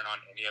I can turn on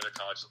any other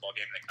college football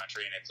game in the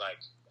country, and it's like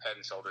head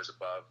and shoulders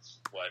above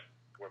what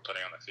we're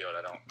putting on the field.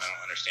 I don't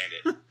understand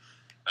it.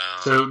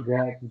 So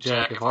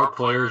Jack, if our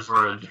players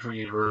were at a different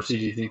university,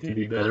 do you think they'd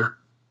be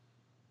better?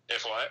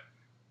 If what?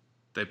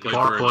 They If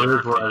our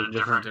players were at a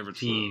different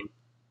team,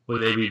 would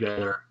they be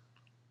better?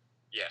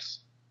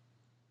 Yes.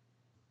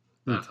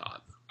 That's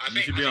hot.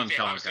 You should be on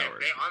Colin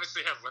Coward. They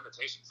honestly have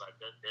limitations. Like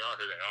they are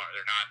who they are.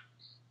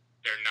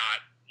 They're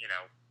not. You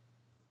know,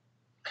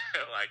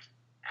 like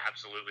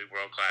absolutely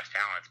world class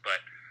talents. But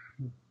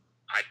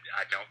I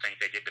don't think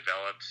they get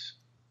developed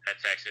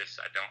at Texas.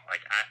 I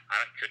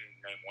couldn't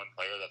name one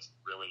player that's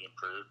really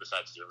improved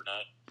besides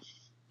Duvernay.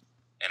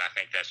 And I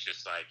think that's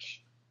just like.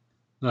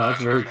 No,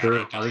 that's very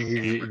true. I think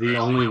he's the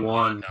only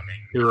one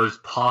who has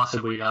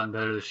possibly gotten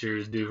better this year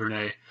is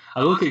Duvernay.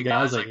 I look at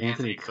guys like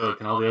Anthony Cook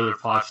and all the other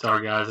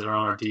 5-star guys that are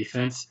on our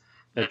defense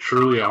that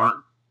truly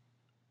aren't.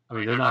 I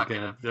mean, they're not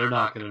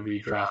gonna be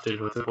drafted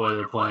with the way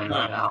they're playing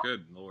right now.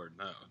 Good Lord,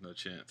 no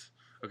chance.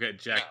 Okay,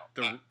 Jack.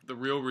 The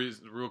real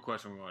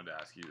question we wanted to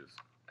ask you is,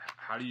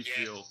 how do you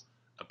feel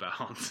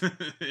about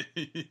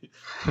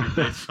your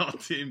baseball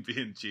team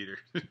being cheaters?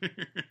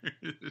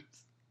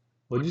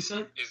 What'd you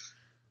say?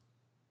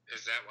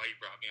 Is that why you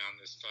brought me on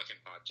this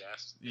fucking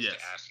podcast? Yes. To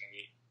ask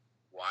me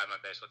why my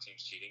baseball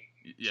team's cheating?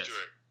 Yes.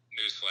 Stuart,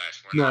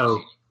 newsflash. We're not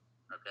cheating.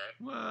 Okay?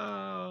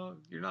 Well,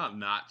 you're not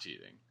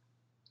cheating.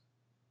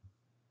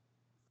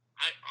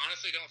 I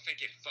honestly don't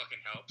think it fucking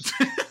helps,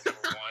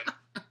 number one.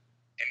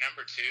 And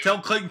number two...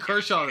 Tell Clayton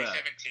Kershaw that.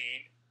 2017,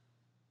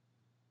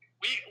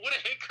 we would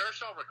have hit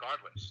Kershaw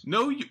regardless.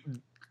 No, you...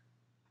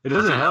 It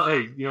doesn't help.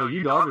 Hey,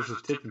 Yu Darvish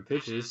was tipping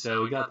pitches,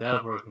 so we got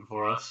that working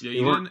for us. Yeah,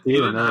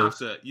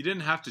 you didn't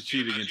have to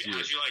cheat against you.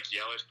 How'd you like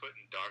Yelich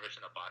putting Darvish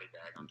in a body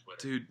bag on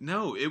Twitter? Dude,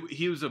 no,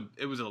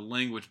 it was a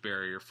language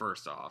barrier.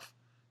 First off,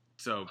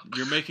 so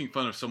you're making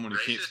fun of someone who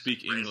can't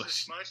speak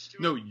English.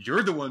 No,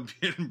 you're the one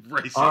being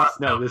racist.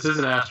 No, this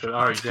isn't Astro.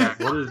 All right, Jack.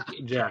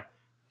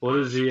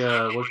 What's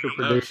your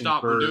prediction?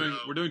 Stop.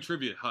 We're doing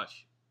trivia.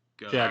 Hush.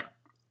 Go. Jack,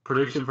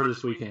 prediction for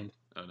this weekend.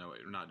 Oh no, wait,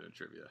 we're not doing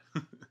trivia.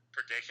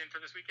 Prediction for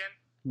this weekend?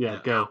 Yeah,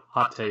 go.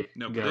 Hot take.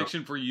 No, go.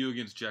 Prediction for you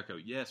against Jekko.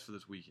 Yes, for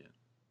this weekend.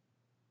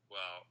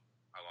 Well,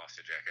 I lost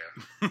to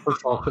Jekko.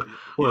 First of all,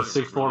 what, a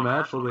 6-4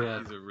 match? What do we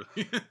have?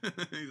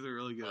 He's a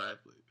really good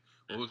athlete.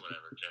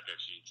 Whatever, Jekko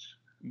cheats.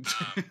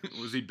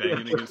 Was he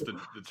banging against the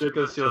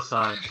Jekko still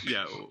signed.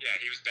 Yeah. Yeah,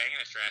 he was banging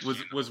a trash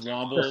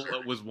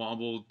can. Was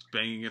Womble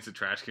banging against a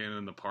trash can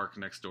in the park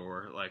next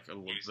door, like a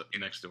little bit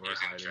next door,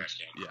 hiding? Trash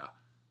can. Yeah.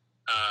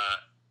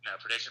 Now,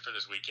 prediction for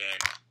this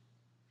weekend.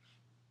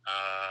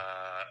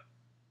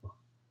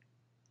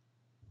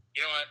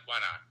 You know what? Why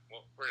not?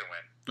 Well, we're going to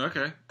win.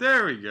 Okay.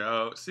 There we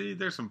go. See,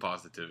 there's some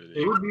positivity.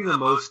 It would be the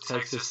most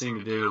Texas thing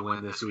to do to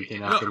win this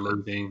weekend after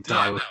losing to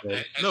Iowa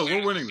State. No,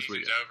 we're winning this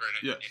weekend. Over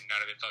and none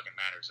of it fucking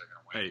matters. They're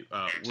going to win.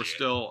 Hey, we're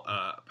still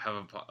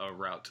having a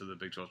route to the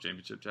Big 12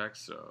 Championship, Jack,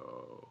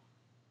 so...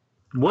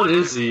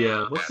 What's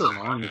the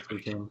line this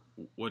weekend?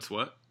 What's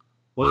what?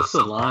 What's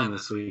the line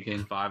this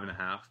weekend?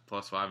 5.5,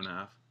 plus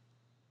 5.5.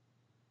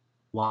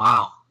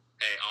 Wow.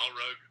 Hey, all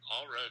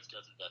roads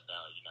go through Death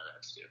Valley. You know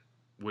that, Stu.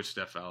 Which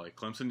Death Valley?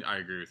 Clemson? I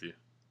agree with you.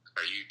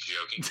 Are you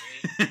joking to me?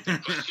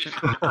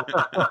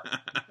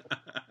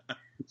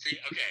 See,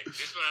 okay, this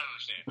is what I don't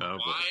understand.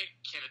 Why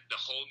can the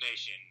whole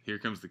nation... Here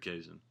comes the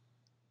Cajun.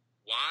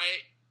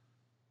 Why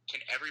can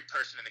every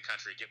person in the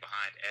country get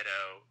behind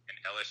Edo and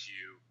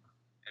LSU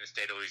and the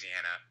state of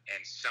Louisiana,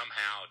 and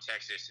somehow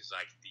Texas is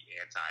like the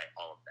anti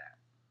all of that?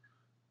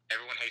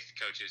 Everyone hates the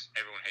coaches.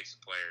 Everyone hates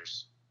the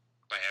players.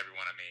 By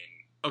everyone, I mean...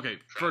 Okay,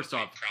 first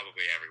off...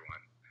 Probably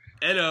everyone.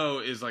 Edo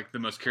is like the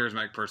most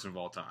charismatic person of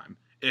all time.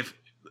 If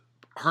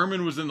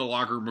Herman was in the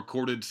locker room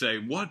recorded say,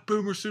 "What,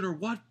 Boomer Sooner?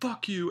 What,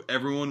 fuck you?"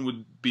 everyone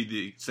would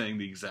be saying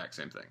the exact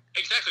same thing.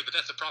 Exactly, but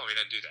that's the problem. He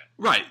doesn't do that.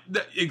 Right.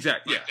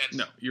 Exactly. Yeah.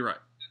 No, you're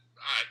right.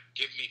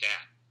 Give me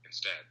that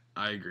instead.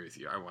 I agree with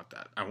you. I want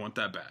that. I want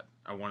that bad.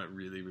 I want it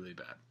really, really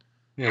bad.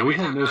 Yeah, we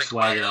have no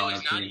swagger on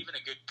He's not even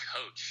a good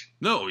coach.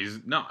 No,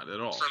 he's not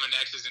at all. From an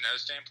X's and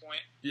O's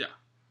standpoint. Yeah.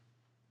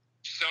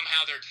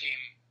 Somehow their team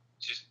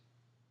just...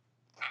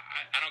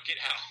 I don't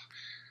get how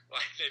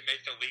they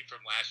make the leap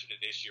from last year to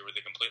this year with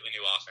a completely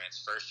new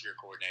offense, first-year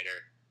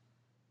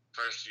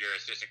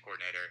assistant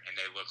coordinator, and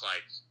they look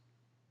like,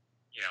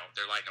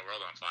 they're lighting the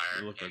world on fire.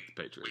 They look like the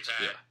Patriots. We've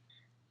had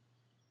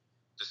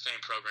the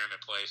same program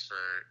in place for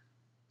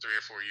 3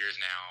 or 4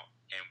 years now,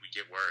 and we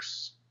get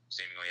worse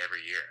seemingly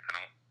every year.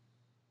 I'm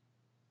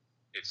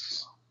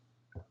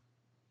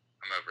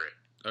over it.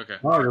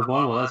 Okay. All right,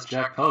 well, that's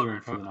Jack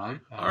Pelgrim for the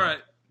night. All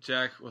right,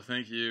 Jack. Well,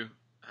 thank you.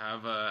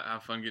 Have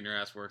fun getting your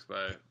ass worked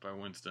by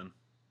Winston.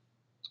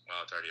 Well,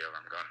 it's already over.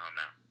 I'm going home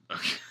now.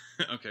 Okay.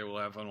 Okay. We'll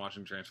have fun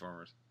watching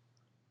Transformers.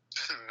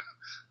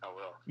 I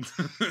will.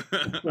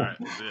 All right.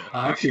 Yeah.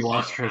 I actually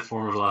watched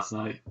Transformers last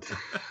night.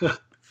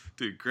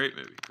 Dude, great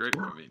movie. Great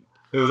movie.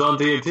 It was on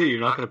TNT.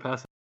 You're not going to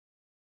pass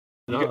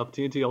it up.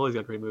 TNT always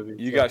got great movies.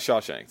 You got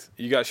Shawshanked.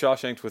 You got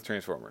Shawshanked with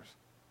Transformers.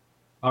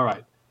 All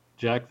right.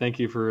 Jack, thank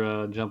you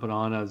for jumping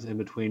on. I was in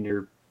between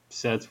your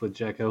sets with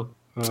Jacko.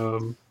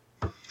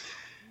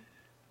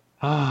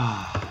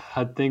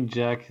 I think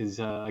Jack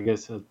is,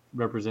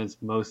 represents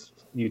most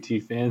UT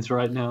fans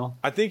right now.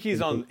 I think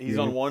he's on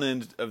one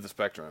end of the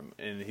spectrum,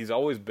 and he's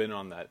always been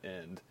on that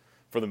end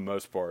for the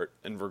most part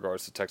in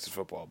regards to Texas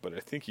football. But I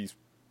think he's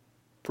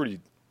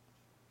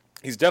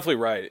definitely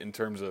right in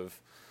terms of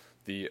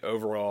the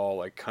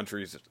overall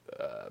country's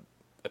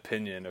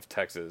opinion of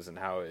Texas and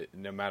how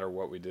no matter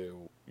what we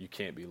do, you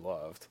can't be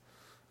loved,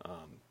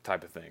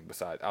 type of thing.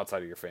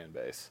 Outside of your fan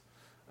base,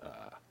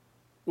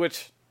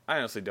 which I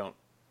honestly don't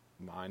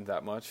mind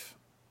that much,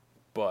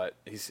 but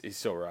he's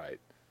still right.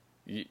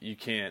 You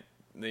can't,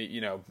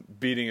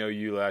 beating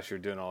OU last year,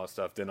 doing all this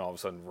stuff, then all of a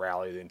sudden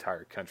rally the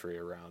entire country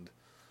around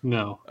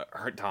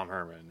Tom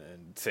Herman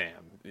and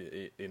Sam.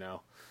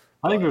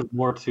 I think there's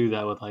more to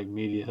that with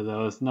media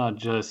though. It's not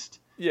just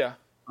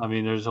I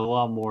mean, there's a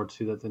lot more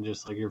to that than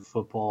just your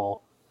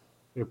football,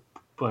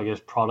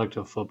 product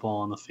of football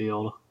on the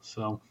field.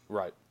 So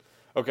right.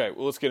 Okay,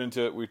 well let's get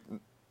into it. We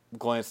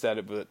glanced at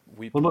it, but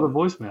what about a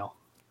voicemail?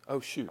 Oh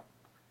shoot.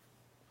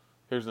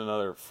 Here's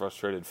another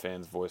frustrated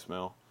fan's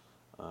voicemail.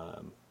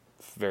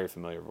 Very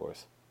familiar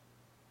voice.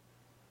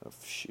 Oh,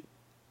 shoot.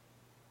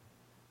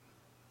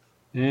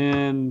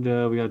 And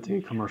we got to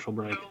take a commercial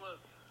break. I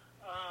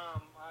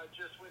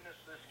just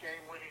witnessed this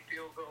game-winning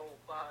field goal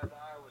by the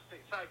Iowa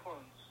State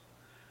Cyclones.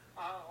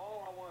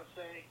 All I want to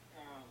say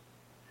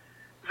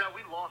is that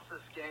we lost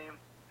this game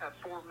at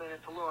 4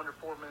 minutes, a little under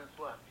 4 minutes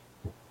left.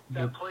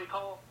 That play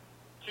call,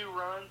 2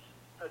 runs,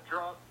 a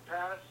drop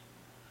pass,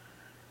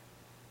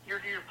 You're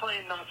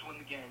playing not to win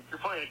the game. You're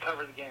playing to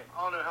cover the game.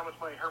 I don't know how much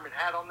money Herman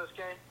had on this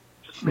game,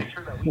 just to make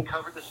sure that we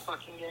covered this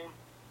fucking game.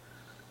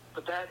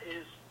 But that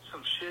is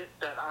some shit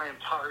that I am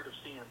tired of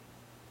seeing.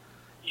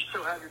 You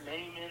still have your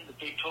name in the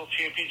Big 12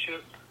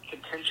 championship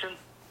contention,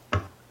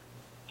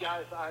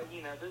 guys.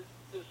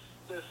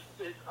 This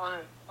is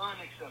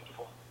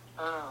unacceptable.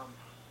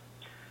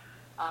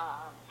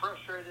 I'm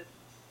frustrated.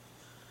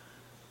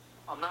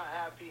 I'm not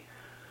happy,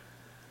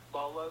 but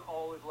I'll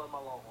always love my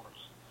Longhorns.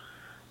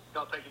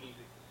 Y'all take it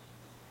easy.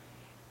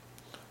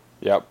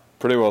 Yep,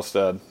 pretty well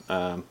said.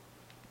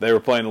 They were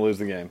playing to lose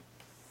the game.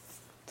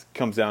 It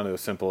comes down to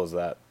as simple as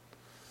that.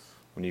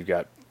 When you've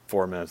got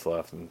 4 minutes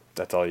left, and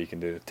that's all you can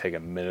do, take a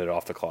minute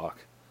off the clock.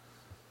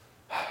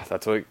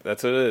 That's what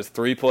it is.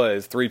 3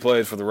 plays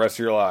for the rest of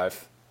your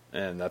life,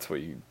 and that's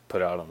what you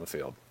put out on the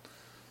field.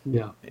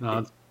 Yeah, it's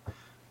a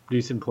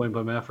decent point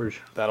by Maffridge.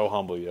 That'll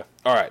humble you.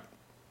 All right,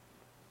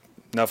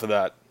 enough of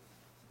that.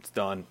 It's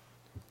done.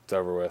 It's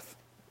over with.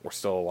 We're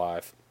still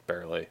alive,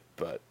 barely,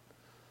 but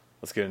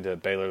let's get into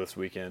Baylor this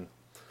weekend.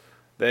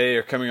 They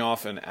are coming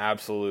off an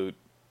absolute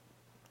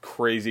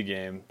crazy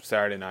game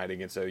Saturday night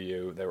against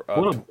OU. They were up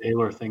what a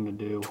Baylor thing to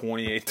do.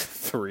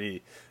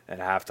 28-3 at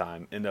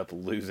halftime. End up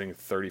losing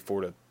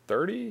 34-30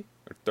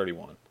 or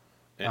 31.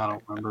 I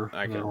don't remember.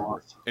 I can't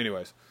remember.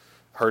 Anyways,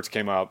 Hurts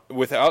came out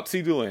without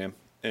CeeDee Lamb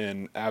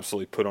and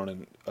absolutely put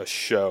on a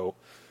show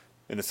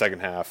in the second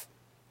half.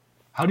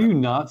 How do you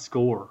not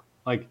score?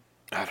 Like,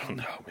 I don't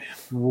know, man.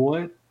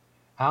 What?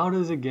 How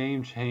does a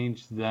game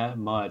change that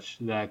much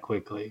that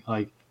quickly?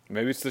 Like,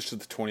 maybe it's just the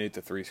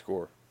 28-3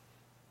 score.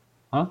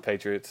 Huh?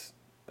 Patriots,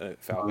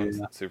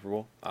 Falcons, Super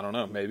Bowl. I don't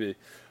know. Maybe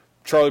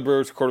Charlie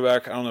Brewer's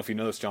quarterback. I don't know if you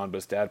know this, John, but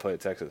his dad played at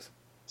Texas.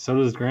 So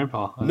does his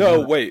grandpa.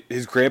 No, wait.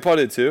 His grandpa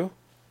did too?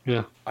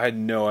 Yeah. I had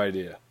no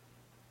idea.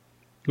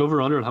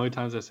 Over under, how many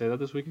times did I say that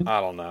this weekend? I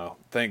don't know.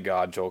 Thank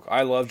God, Joel.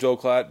 I love Joel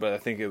Klatt, but I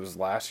think it was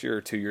last year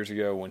or 2 years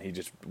ago when he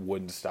just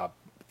wouldn't stop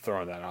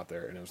throwing that out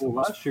there. And it was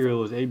last year it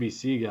was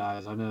ABC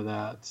guys. I know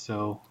that.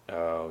 So.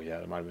 Oh yeah,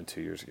 that might have been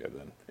 2 years ago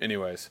then.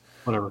 Anyways,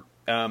 whatever.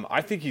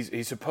 I think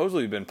he's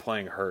supposedly been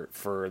playing hurt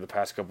for the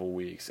past couple of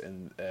weeks,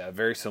 and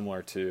very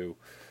similar to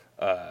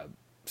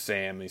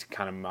Sam. He's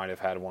kind of might have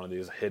had one of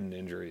these hidden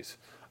injuries.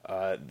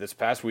 This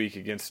past week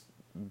against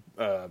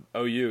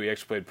OU, he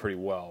actually played pretty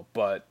well,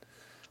 but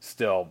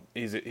still,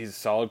 he's a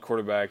solid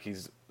quarterback.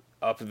 He's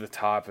up at the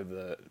top of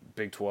the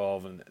Big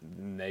 12 and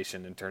the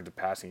nation in terms of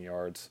passing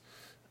yards.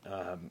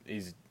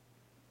 He's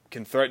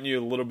can threaten you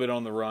a little bit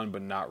on the run,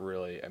 but not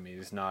really. I mean,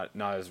 he's not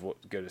as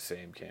good as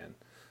Sam can,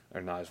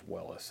 or not as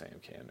well as Sam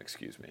can.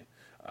 Excuse me.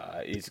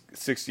 He's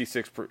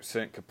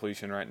 66%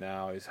 completion right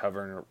now. He's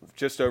hovering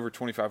just over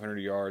 2,500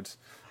 yards,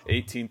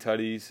 18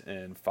 tutties,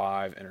 and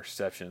 5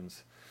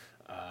 interceptions.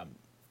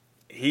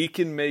 He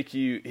can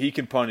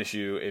punish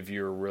you if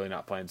you're really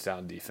not playing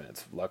sound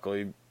defense.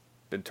 Luckily,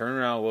 been turning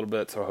around a little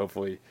bit, so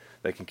hopefully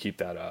they can keep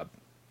that up.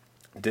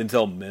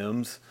 Denzel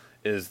Mims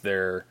is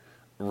their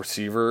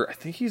receiver. I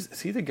think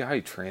is he the guy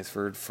who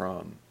transferred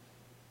from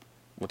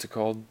what's it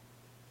called?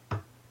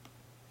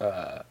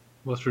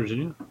 West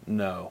Virginia?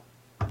 No.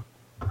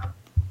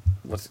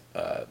 What's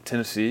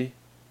Tennessee?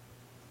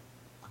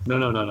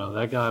 No.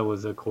 That guy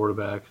was a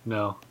quarterback.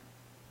 No.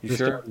 You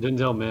sure?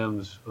 Denzel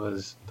Mims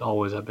was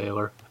always at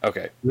Baylor.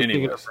 Okay.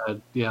 Anyways.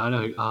 Yeah, I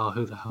know. Oh,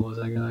 who the hell was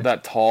that guy?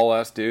 That tall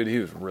ass dude. He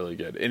was really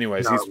good.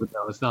 Anyways, no,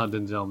 it's not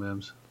Denzel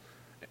Mims.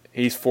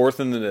 He's fourth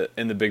in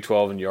the Big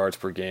 12 in yards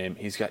per game.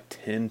 He's got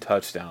 10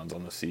 touchdowns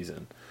on the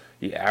season.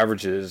 He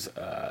averages,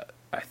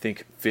 I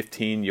think,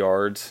 15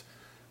 yards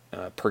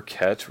per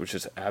catch, which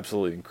is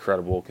absolutely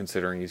incredible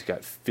considering he's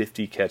got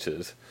 50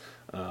 catches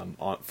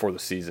for the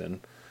season.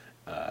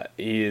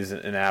 He is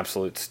an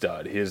absolute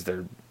stud. He is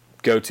their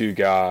go-to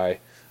guy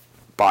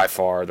by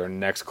far. Their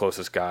next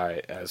closest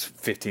guy has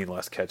 15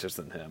 less catches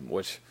than him,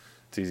 which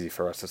it's easy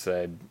for us to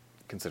say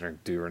considering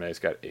Duvernay's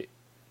got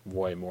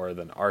way more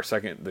than our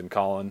second than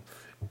Colin.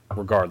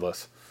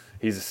 Regardless,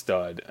 he's a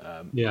stud.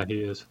 Yeah,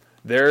 he is.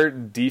 Their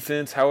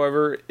defense,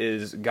 however,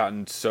 is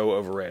gotten so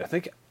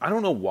overrated. I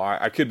don't know why.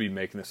 I could be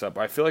making this up.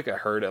 But I feel like I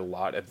heard a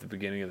lot at the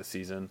beginning of the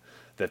season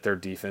that their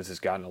defense has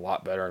gotten a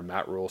lot better, and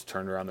Matt Rule's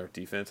turned around their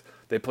defense.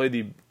 They play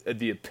the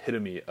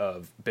epitome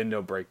of bend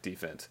no break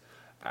defense.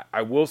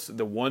 I will.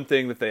 The one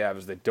thing that they have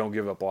is they don't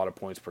give up a lot of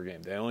points per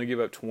game. They only give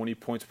up 20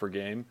 points per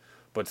game,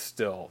 but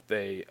still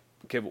they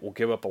will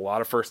give up a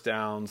lot of first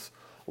downs,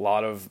 a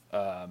lot of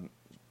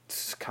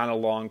kind of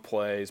long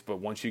plays. But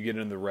once you get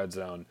in the red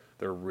zone,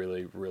 they're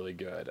really, really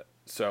good.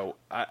 So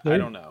I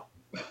don't know.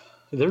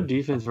 Their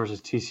defense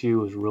versus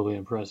TCU was really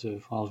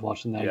impressive. I was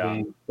watching that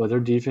game. But their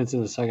defense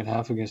in the second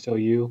half against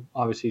OU,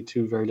 obviously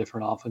two very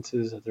different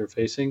offenses that they're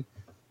facing,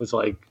 was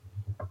like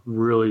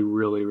really,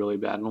 really, really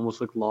bad and almost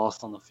looked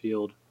lost on the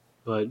field.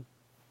 But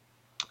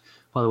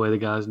by the way, the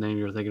guy's name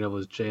you were thinking of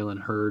was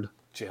Jalen Hurd.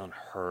 Jalen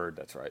Hurd,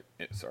 that's right.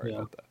 Sorry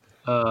about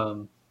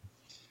that.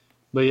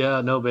 But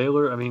yeah, no,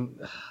 Baylor. I mean,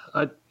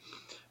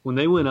 when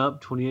they went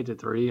up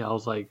 28-3, I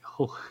was like,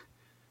 oh,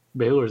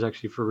 Baylor's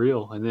actually for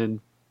real. And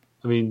then,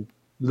 I mean,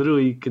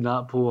 literally could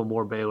not pull a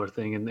more Baylor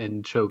thing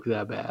and choke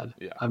that bad.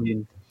 Yeah. I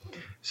mean,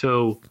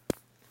 so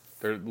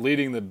they're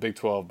leading the Big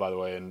 12, by the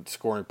way, in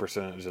scoring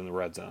percentage in the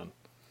red zone.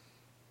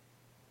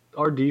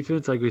 Our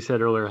defense, like we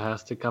said earlier,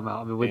 has to come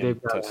out. I mean,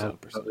 they've got to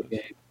have the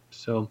game.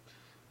 So,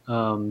 I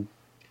don't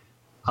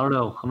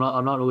know.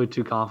 I'm not really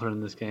too confident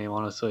in this game,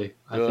 honestly.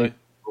 Really? I think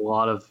a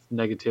lot of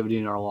negativity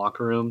in our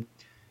locker room.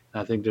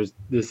 I think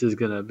this is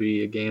going to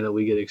be a game that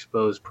we get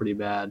exposed pretty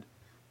bad.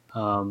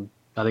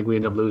 I think we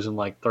end up losing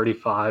like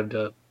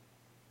 35-17.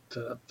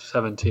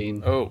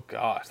 Oh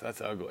gosh, that's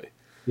ugly.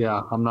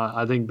 Yeah,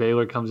 I think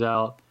Baylor comes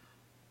out.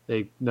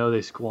 They know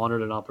they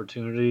squandered an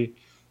opportunity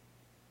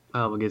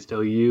against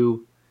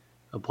OU,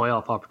 a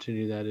playoff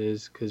opportunity that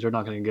is, because they're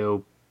not going to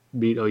go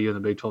beat OU in the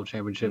Big 12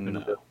 championship in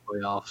the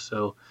playoffs.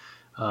 So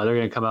they're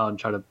going to come out and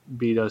try to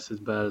beat us as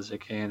bad as they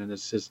can. And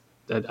it's just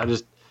that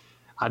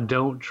I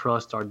don't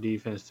trust our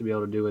defense to be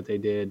able to do what they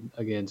did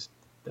against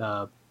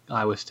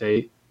Iowa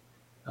State.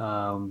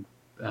 And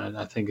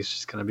I think it's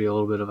just going to be a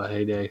little bit of a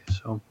heyday.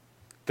 So,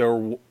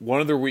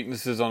 one of their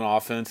weaknesses on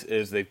offense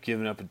is they've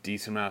given up a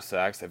decent amount of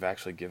sacks. They've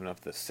actually given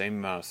up the same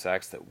amount of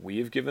sacks that we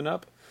have given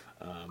up.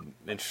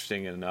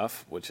 interesting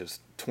enough, which is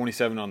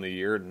 27 on the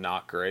year,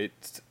 not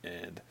great.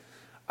 And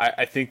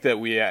I think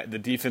that the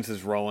defense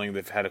is rolling.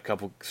 They've had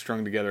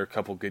strung together a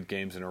couple good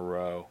games in a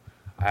row.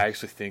 I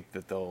actually think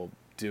that they'll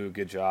do a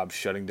good job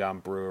shutting down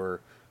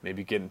Brewer,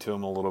 maybe getting to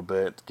him a little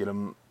bit, get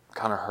him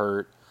kind of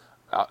hurt,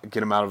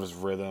 get him out of his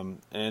rhythm.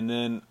 And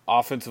then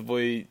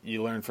offensively,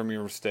 you learn from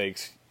your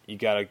mistakes. You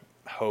got to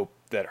hope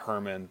that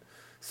Herman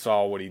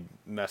saw what he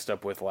messed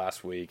up with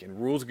last week.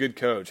 And Rule's a good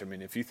coach. I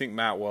mean, if you think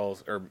Matt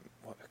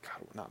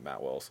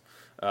Campbell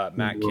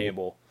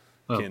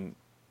can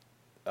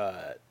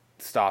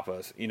stop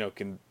us,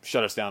 can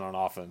shut us down on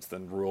offense,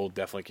 then Rule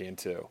definitely can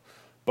too.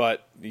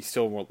 But you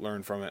still won't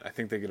learn from it. I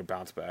think they get a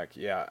bounce back.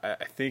 Yeah,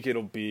 I think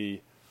it'll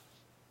be,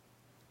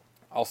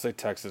 I'll say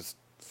Texas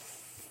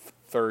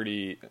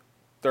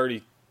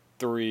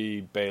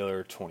 33,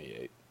 Baylor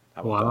 28.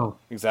 How about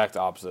that? Exact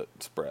opposite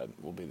spread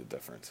will be the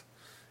difference.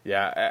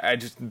 Yeah,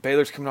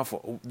 Baylor's coming off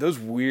those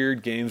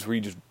weird games where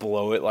you just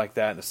blow it like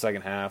that in the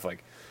second half.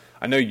 Like,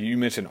 I know you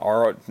mentioned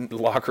our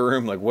locker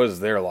room. Like, what is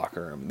their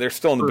locker room? They're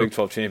still in the Big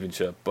 12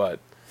 championship, but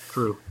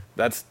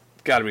that's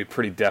got to be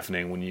pretty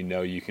deafening when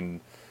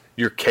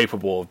you're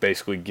capable of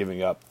basically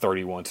giving up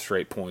 31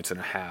 straight points in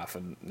a half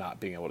and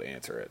not being able to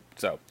answer it.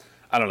 So,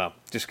 I don't know.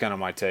 Just kind of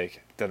my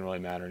take. Doesn't really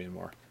matter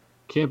anymore.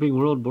 Camping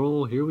World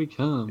Bowl, here we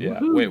come. Yeah.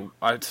 Woohoo. Wait,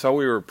 I saw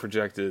we were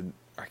projected.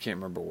 I can't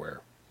remember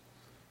where.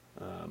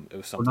 It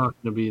was something. We're not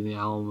going to be in the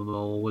Alamo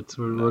Bowl.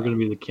 We're going to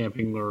be the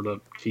Camping or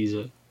the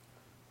Cheez-It.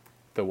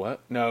 The what?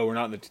 No, we're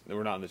not in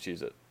the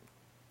Cheez-It.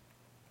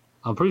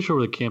 I'm pretty sure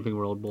we're the Camping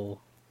World Bowl.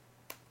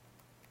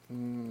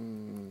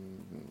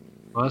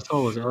 Well, I saw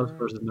it was us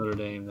versus Notre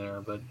Dame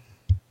there, but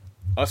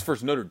us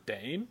versus Notre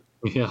Dame?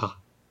 Yeah.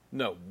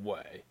 No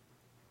way.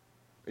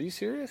 Are you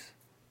serious?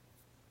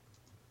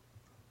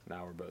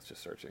 Now we're both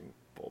just searching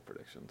bowl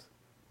predictions.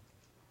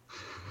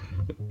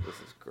 This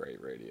is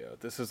great radio.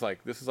 This is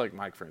like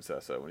Mike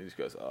Francesa when he just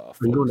goes,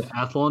 folks, are you going to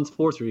Athlon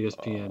Sports or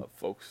ESPN?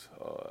 Folks,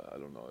 I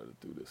don't know how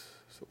to do this.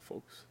 So,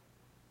 folks.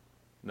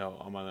 No,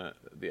 I'm on at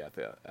the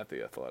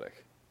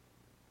Athletic.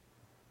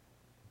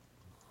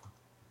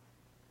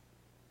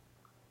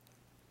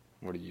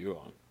 What are you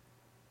on?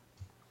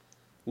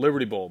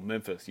 Liberty Bowl,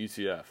 Memphis,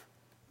 UCF.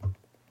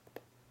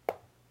 That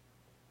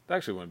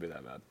actually wouldn't be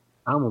that bad.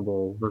 Alamo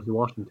Bowl versus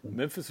Washington.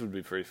 Memphis would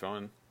be pretty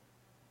fun.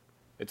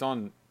 It's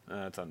on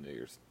New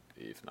Year's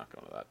Eve. Not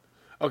going to that.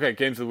 Okay,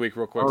 games of the week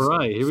real quick. All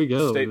right, here we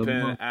go. State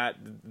Penn at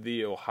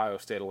the Ohio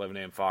State, 11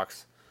 a.m.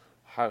 Fox.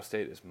 Ohio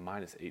State is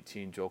minus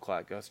 18. Joel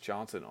Klatt, Gus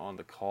Johnson on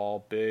the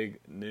call. Big,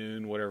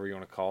 noon, whatever you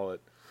want to call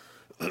it.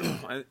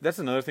 That's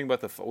another thing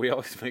about we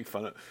always make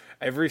fun of.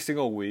 Every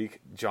single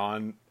week,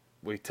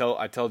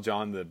 I tell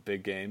John the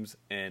big games,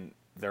 and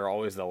they're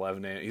always the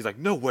 11 a.m. He's like,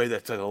 no way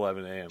that's at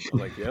 11 a.m. I'm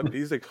like, yep.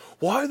 He's like,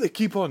 why do they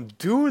keep on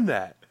doing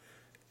that?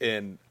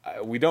 And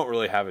we don't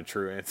really have a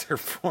true answer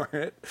for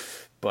it,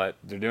 but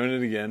they're doing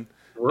it again.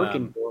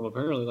 Working for them,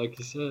 apparently, like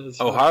you said.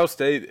 So. Ohio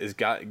State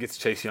gets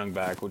Chase Young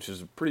back, which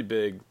is a pretty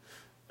big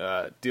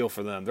deal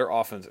for them. Their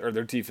offense or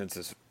their defense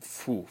is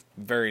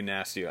very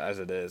nasty as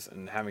it is,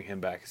 and having him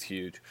back is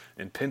huge.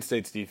 And Penn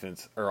State's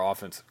defense or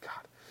offense,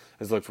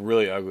 has looked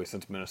really ugly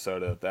since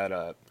Minnesota.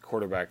 That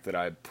quarterback that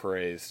I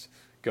praised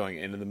going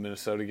into the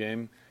Minnesota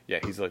game,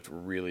 he's looked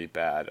really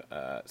bad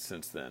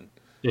since then.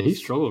 Yeah, he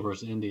struggled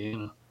versus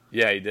Indiana.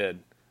 Yeah, he did.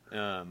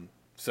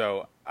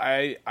 So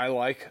I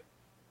like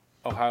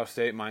Ohio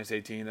State minus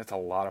 18. That's a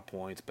lot of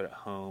points, but at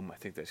home, I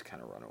think they just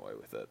kind of run away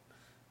with it.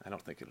 I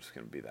don't think it's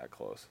going to be that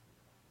close.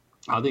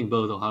 I think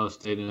both Ohio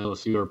State and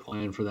LSU are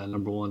playing for that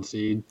number one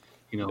seed.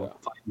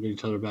 Fighting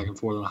each other back and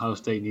forth. Ohio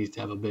State needs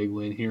to have a big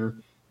win here.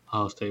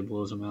 Ohio State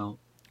blows them out.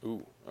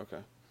 Ooh,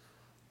 okay.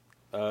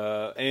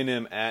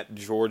 A&M at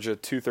Georgia,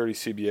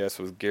 2:30 CBS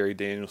with Gary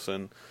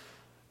Danielson.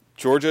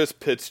 Georgia has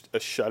pitched a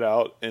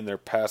shutout in their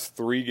past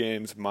 3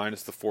 games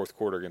minus the fourth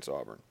quarter against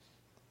Auburn,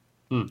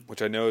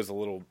 which I know is a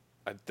little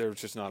 –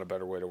 there's just not a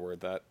better way to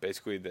word that.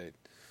 Basically, they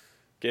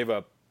gave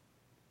up,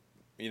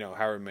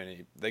 however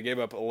many – they gave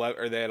up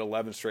 11 – or they had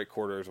 11 straight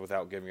quarters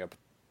without giving up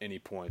any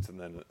points, and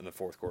then in the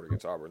fourth quarter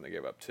against Auburn, they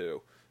gave up 2.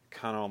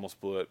 Kind of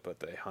almost blew it, but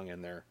they hung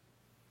in there.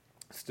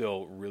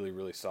 Still really,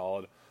 really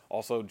solid.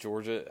 Also,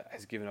 Georgia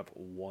has given up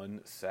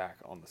 1 sack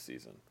on the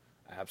season.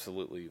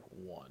 Absolutely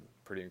 1.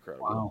 Pretty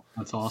incredible. Wow,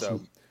 that's awesome.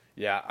 So,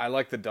 yeah, I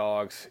like the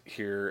Dogs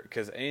here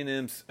because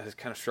A&M has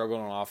kind of struggled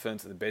on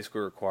offense. They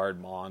basically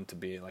required Mon to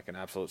be like an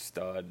absolute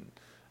stud.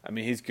 I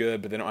mean, he's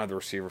good, but they don't have the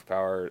receiver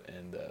power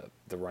and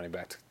the running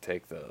back to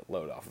take the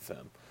load off of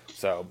him.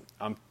 So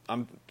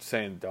I'm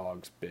saying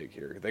Dogs big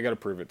here. They got to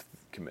prove it to the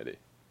committee.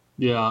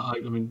 Yeah,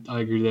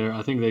 I agree there.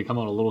 I think they come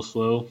out a little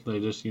slow.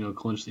 They just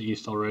clinched the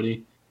East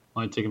already.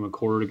 Might take them a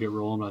quarter to get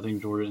rolling, but I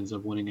think Georgia ends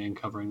up winning and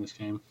covering this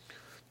game.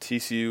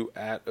 TCU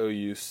at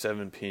OU,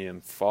 7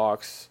 p.m.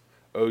 Fox.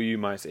 OU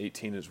minus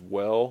 18 as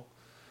well.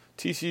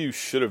 TCU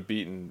should have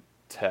beaten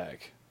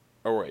Tech.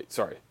 Oh, wait,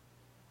 sorry.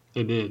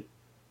 They did.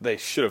 They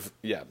should have,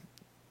 yeah.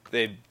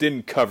 They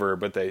didn't cover,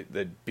 but they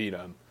beat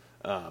them.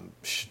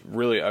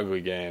 Really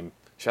ugly game.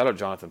 Shout out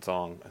Jonathan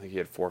Song. I think he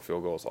had 4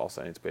 field goals, all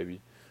Saints, baby.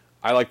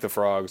 I like the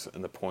Frogs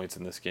and the points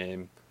in this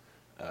game.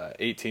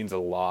 18's a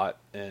lot,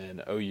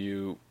 and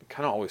OU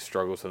kind of always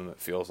struggles with them, it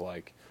feels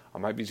like. I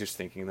might be just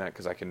thinking that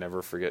because I can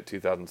never forget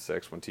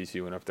 2006 when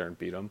TCU went up there and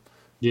beat them.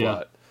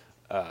 Yeah.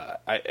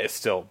 But it's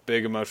still a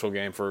big emotional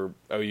game for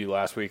OU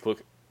last week.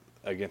 Look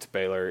against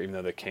Baylor, even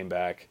though they came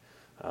back.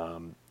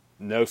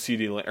 No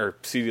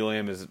CeeDee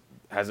Lamb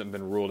hasn't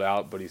been ruled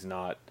out, but he's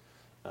not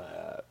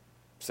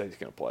said he's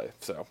going to play.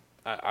 So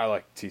I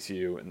like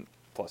TCU and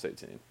plus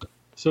 18.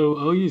 So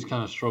OU's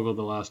kind of struggled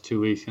the last 2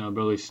 weeks,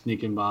 barely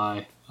sneaking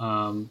by.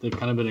 They've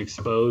kind of been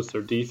exposed.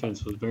 Their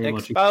defense was very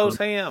much exposed.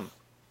 Expose him.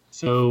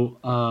 So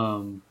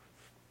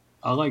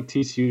I like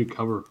TCU to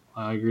cover.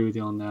 I agree with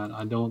you on that.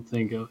 I don't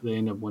think they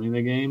end up winning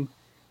the game,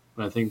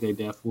 but I think they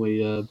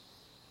definitely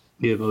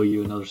give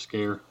OU another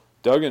scare.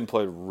 Duggan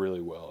played really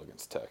well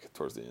against Tech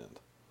towards the end.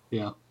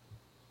 Yeah.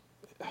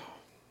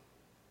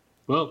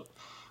 Well,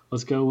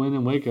 let's go win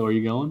in Waco. Are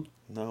you going?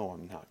 No,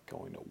 I'm not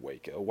going to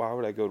Waco. Why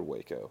would I go to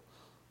Waco?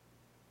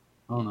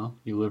 I don't know.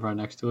 You live right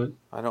next to it?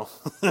 I don't.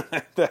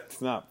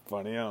 That's not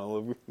funny. I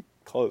don't live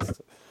close.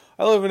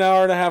 I live an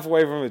hour and a half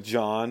away from it,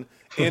 John.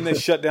 And they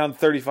shut down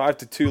 35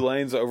 to 2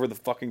 lanes over the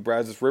fucking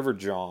Brazos River,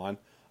 John.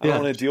 I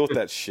don't want to deal with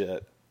that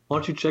shit. Why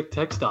don't you check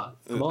TxDOT?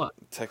 Come on.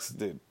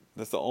 Dude.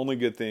 That's the only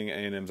good thing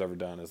A&M's ever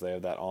done is they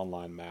have that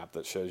online map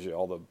that shows you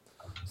all the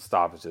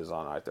stoppages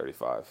on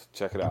I-35.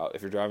 Check it out.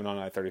 If you're driving on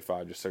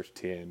I-35, just search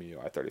TAMU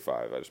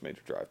I-35. I just made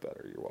your drive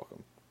better. You're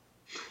welcome.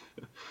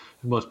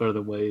 Much better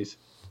than Waze.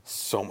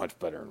 So much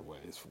better than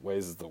Waze. Waze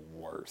is the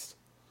worst.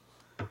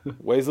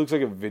 Waze looks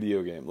like a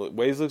video game.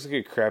 Waze looks like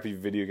a crappy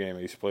video game I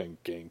used to play in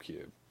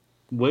GameCube.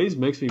 Waze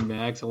makes me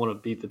mad because I want to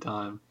beat the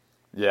time.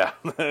 Yeah.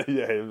 Yeah,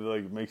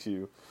 it makes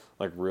you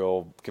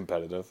real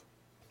competitive.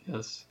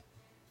 Yes.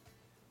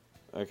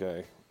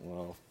 Okay,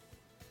 well.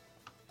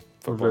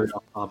 We're very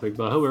off topic,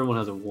 but I hope everyone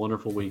has a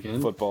wonderful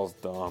weekend. Football's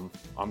dumb.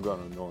 I'm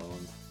going to New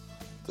Orleans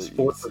to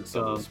Sports is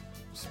dumb.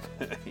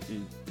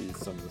 Eat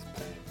some of this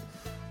pain.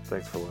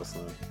 Thanks for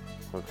listening.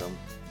 Welcome.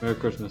 Merry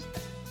Christmas.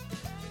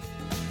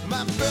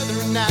 My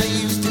brother and I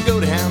used to go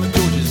down to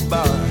George's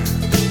bar.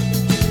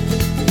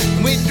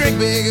 We'd drink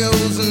big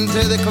O's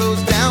until they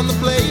closed down the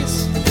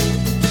place.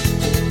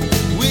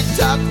 We'd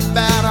talk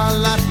about our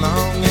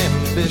lifelong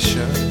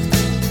ambition.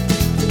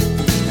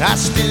 I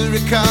still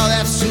recall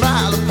that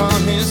smile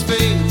upon his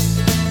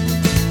face.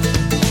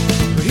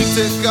 He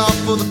took off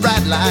for the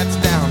bright lights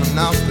down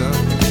in Austin.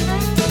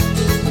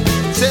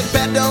 Said,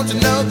 Pat, don't you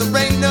know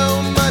there ain't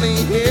no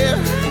money here?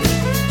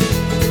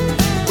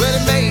 Well,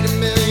 he made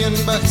 $1 million,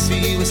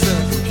 he was a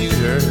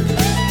computer.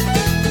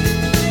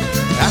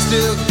 I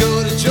still go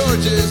to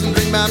George's and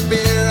drink my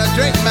beer. I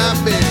drink my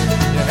beer,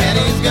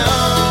 and he's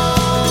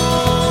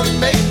gone, he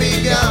may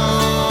be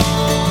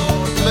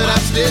gone, but I'm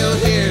still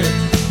here.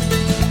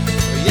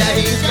 Yeah,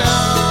 he's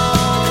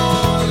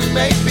gone, he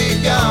may be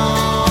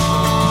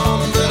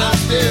gone, but I'm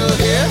still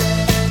here.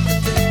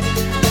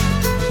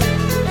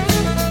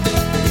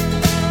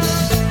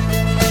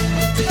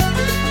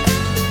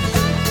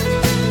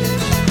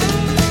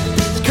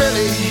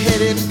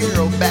 Curly-headed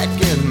girl back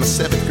in my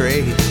 7th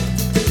grade.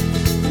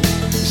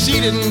 She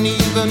didn't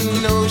even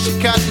know she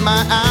caught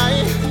my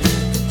eye.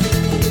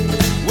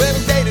 Well,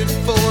 we dated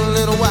for a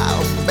little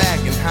while back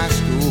in high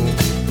school.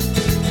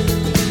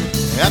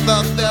 I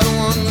thought that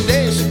one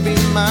day she'd be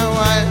my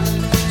wife.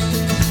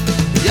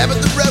 Yeah,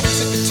 but the road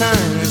took a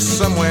turn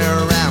somewhere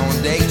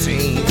around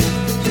 18.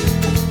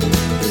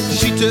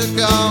 She took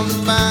off to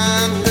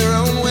find her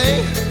own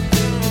way.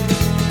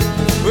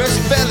 Well,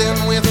 she fell in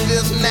with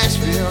this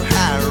Nashville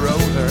high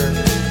roller.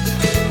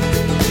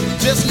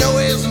 Just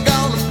know it's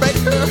gonna break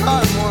her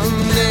heart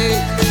one day.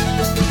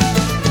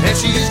 And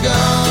she's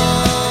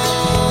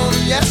gone,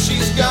 yes,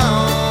 she's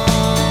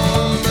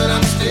gone, but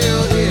I'm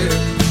still here.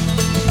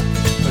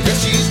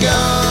 She's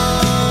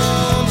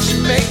gone, she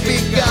may be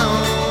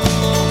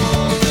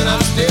gone, but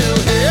I'm still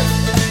here.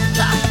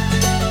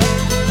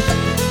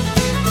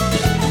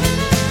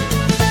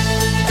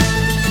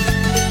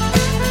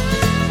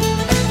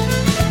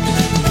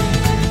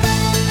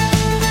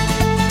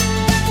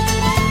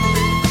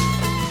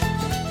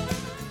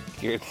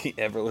 Scared the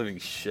ever-living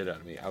shit out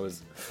of me. I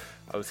was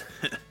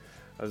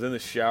in the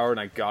shower and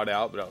I got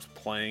out, but I was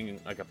playing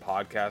a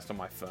podcast on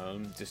my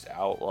phone just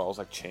out while I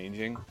was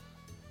changing.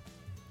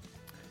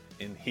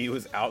 And he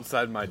was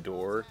outside my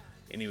door,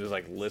 and he was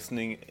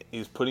listening. He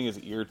was putting his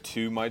ear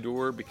to my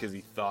door because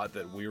he thought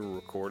that we were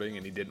recording,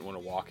 and he didn't want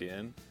to walk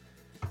in.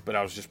 But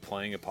I was just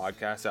playing a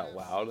podcast out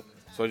loud,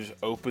 so I just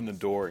opened the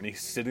door, and he's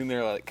sitting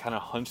there kind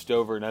of hunched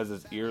over and has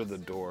his ear to the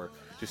door.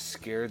 Just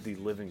scared the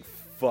living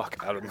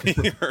fuck out of me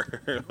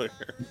earlier.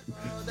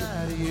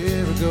 A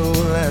year ago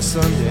last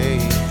Sunday,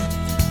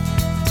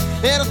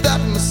 and I thought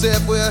to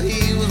myself, well,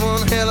 he was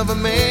one hell of a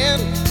man.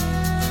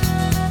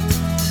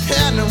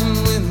 I know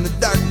when the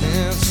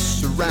darkness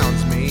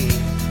surrounds me,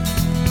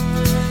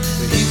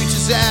 he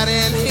reaches out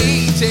and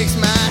he takes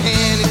my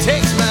hand, he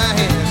takes my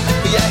hand.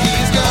 Yeah,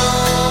 he's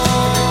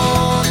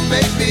gone, he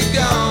may be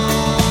gone.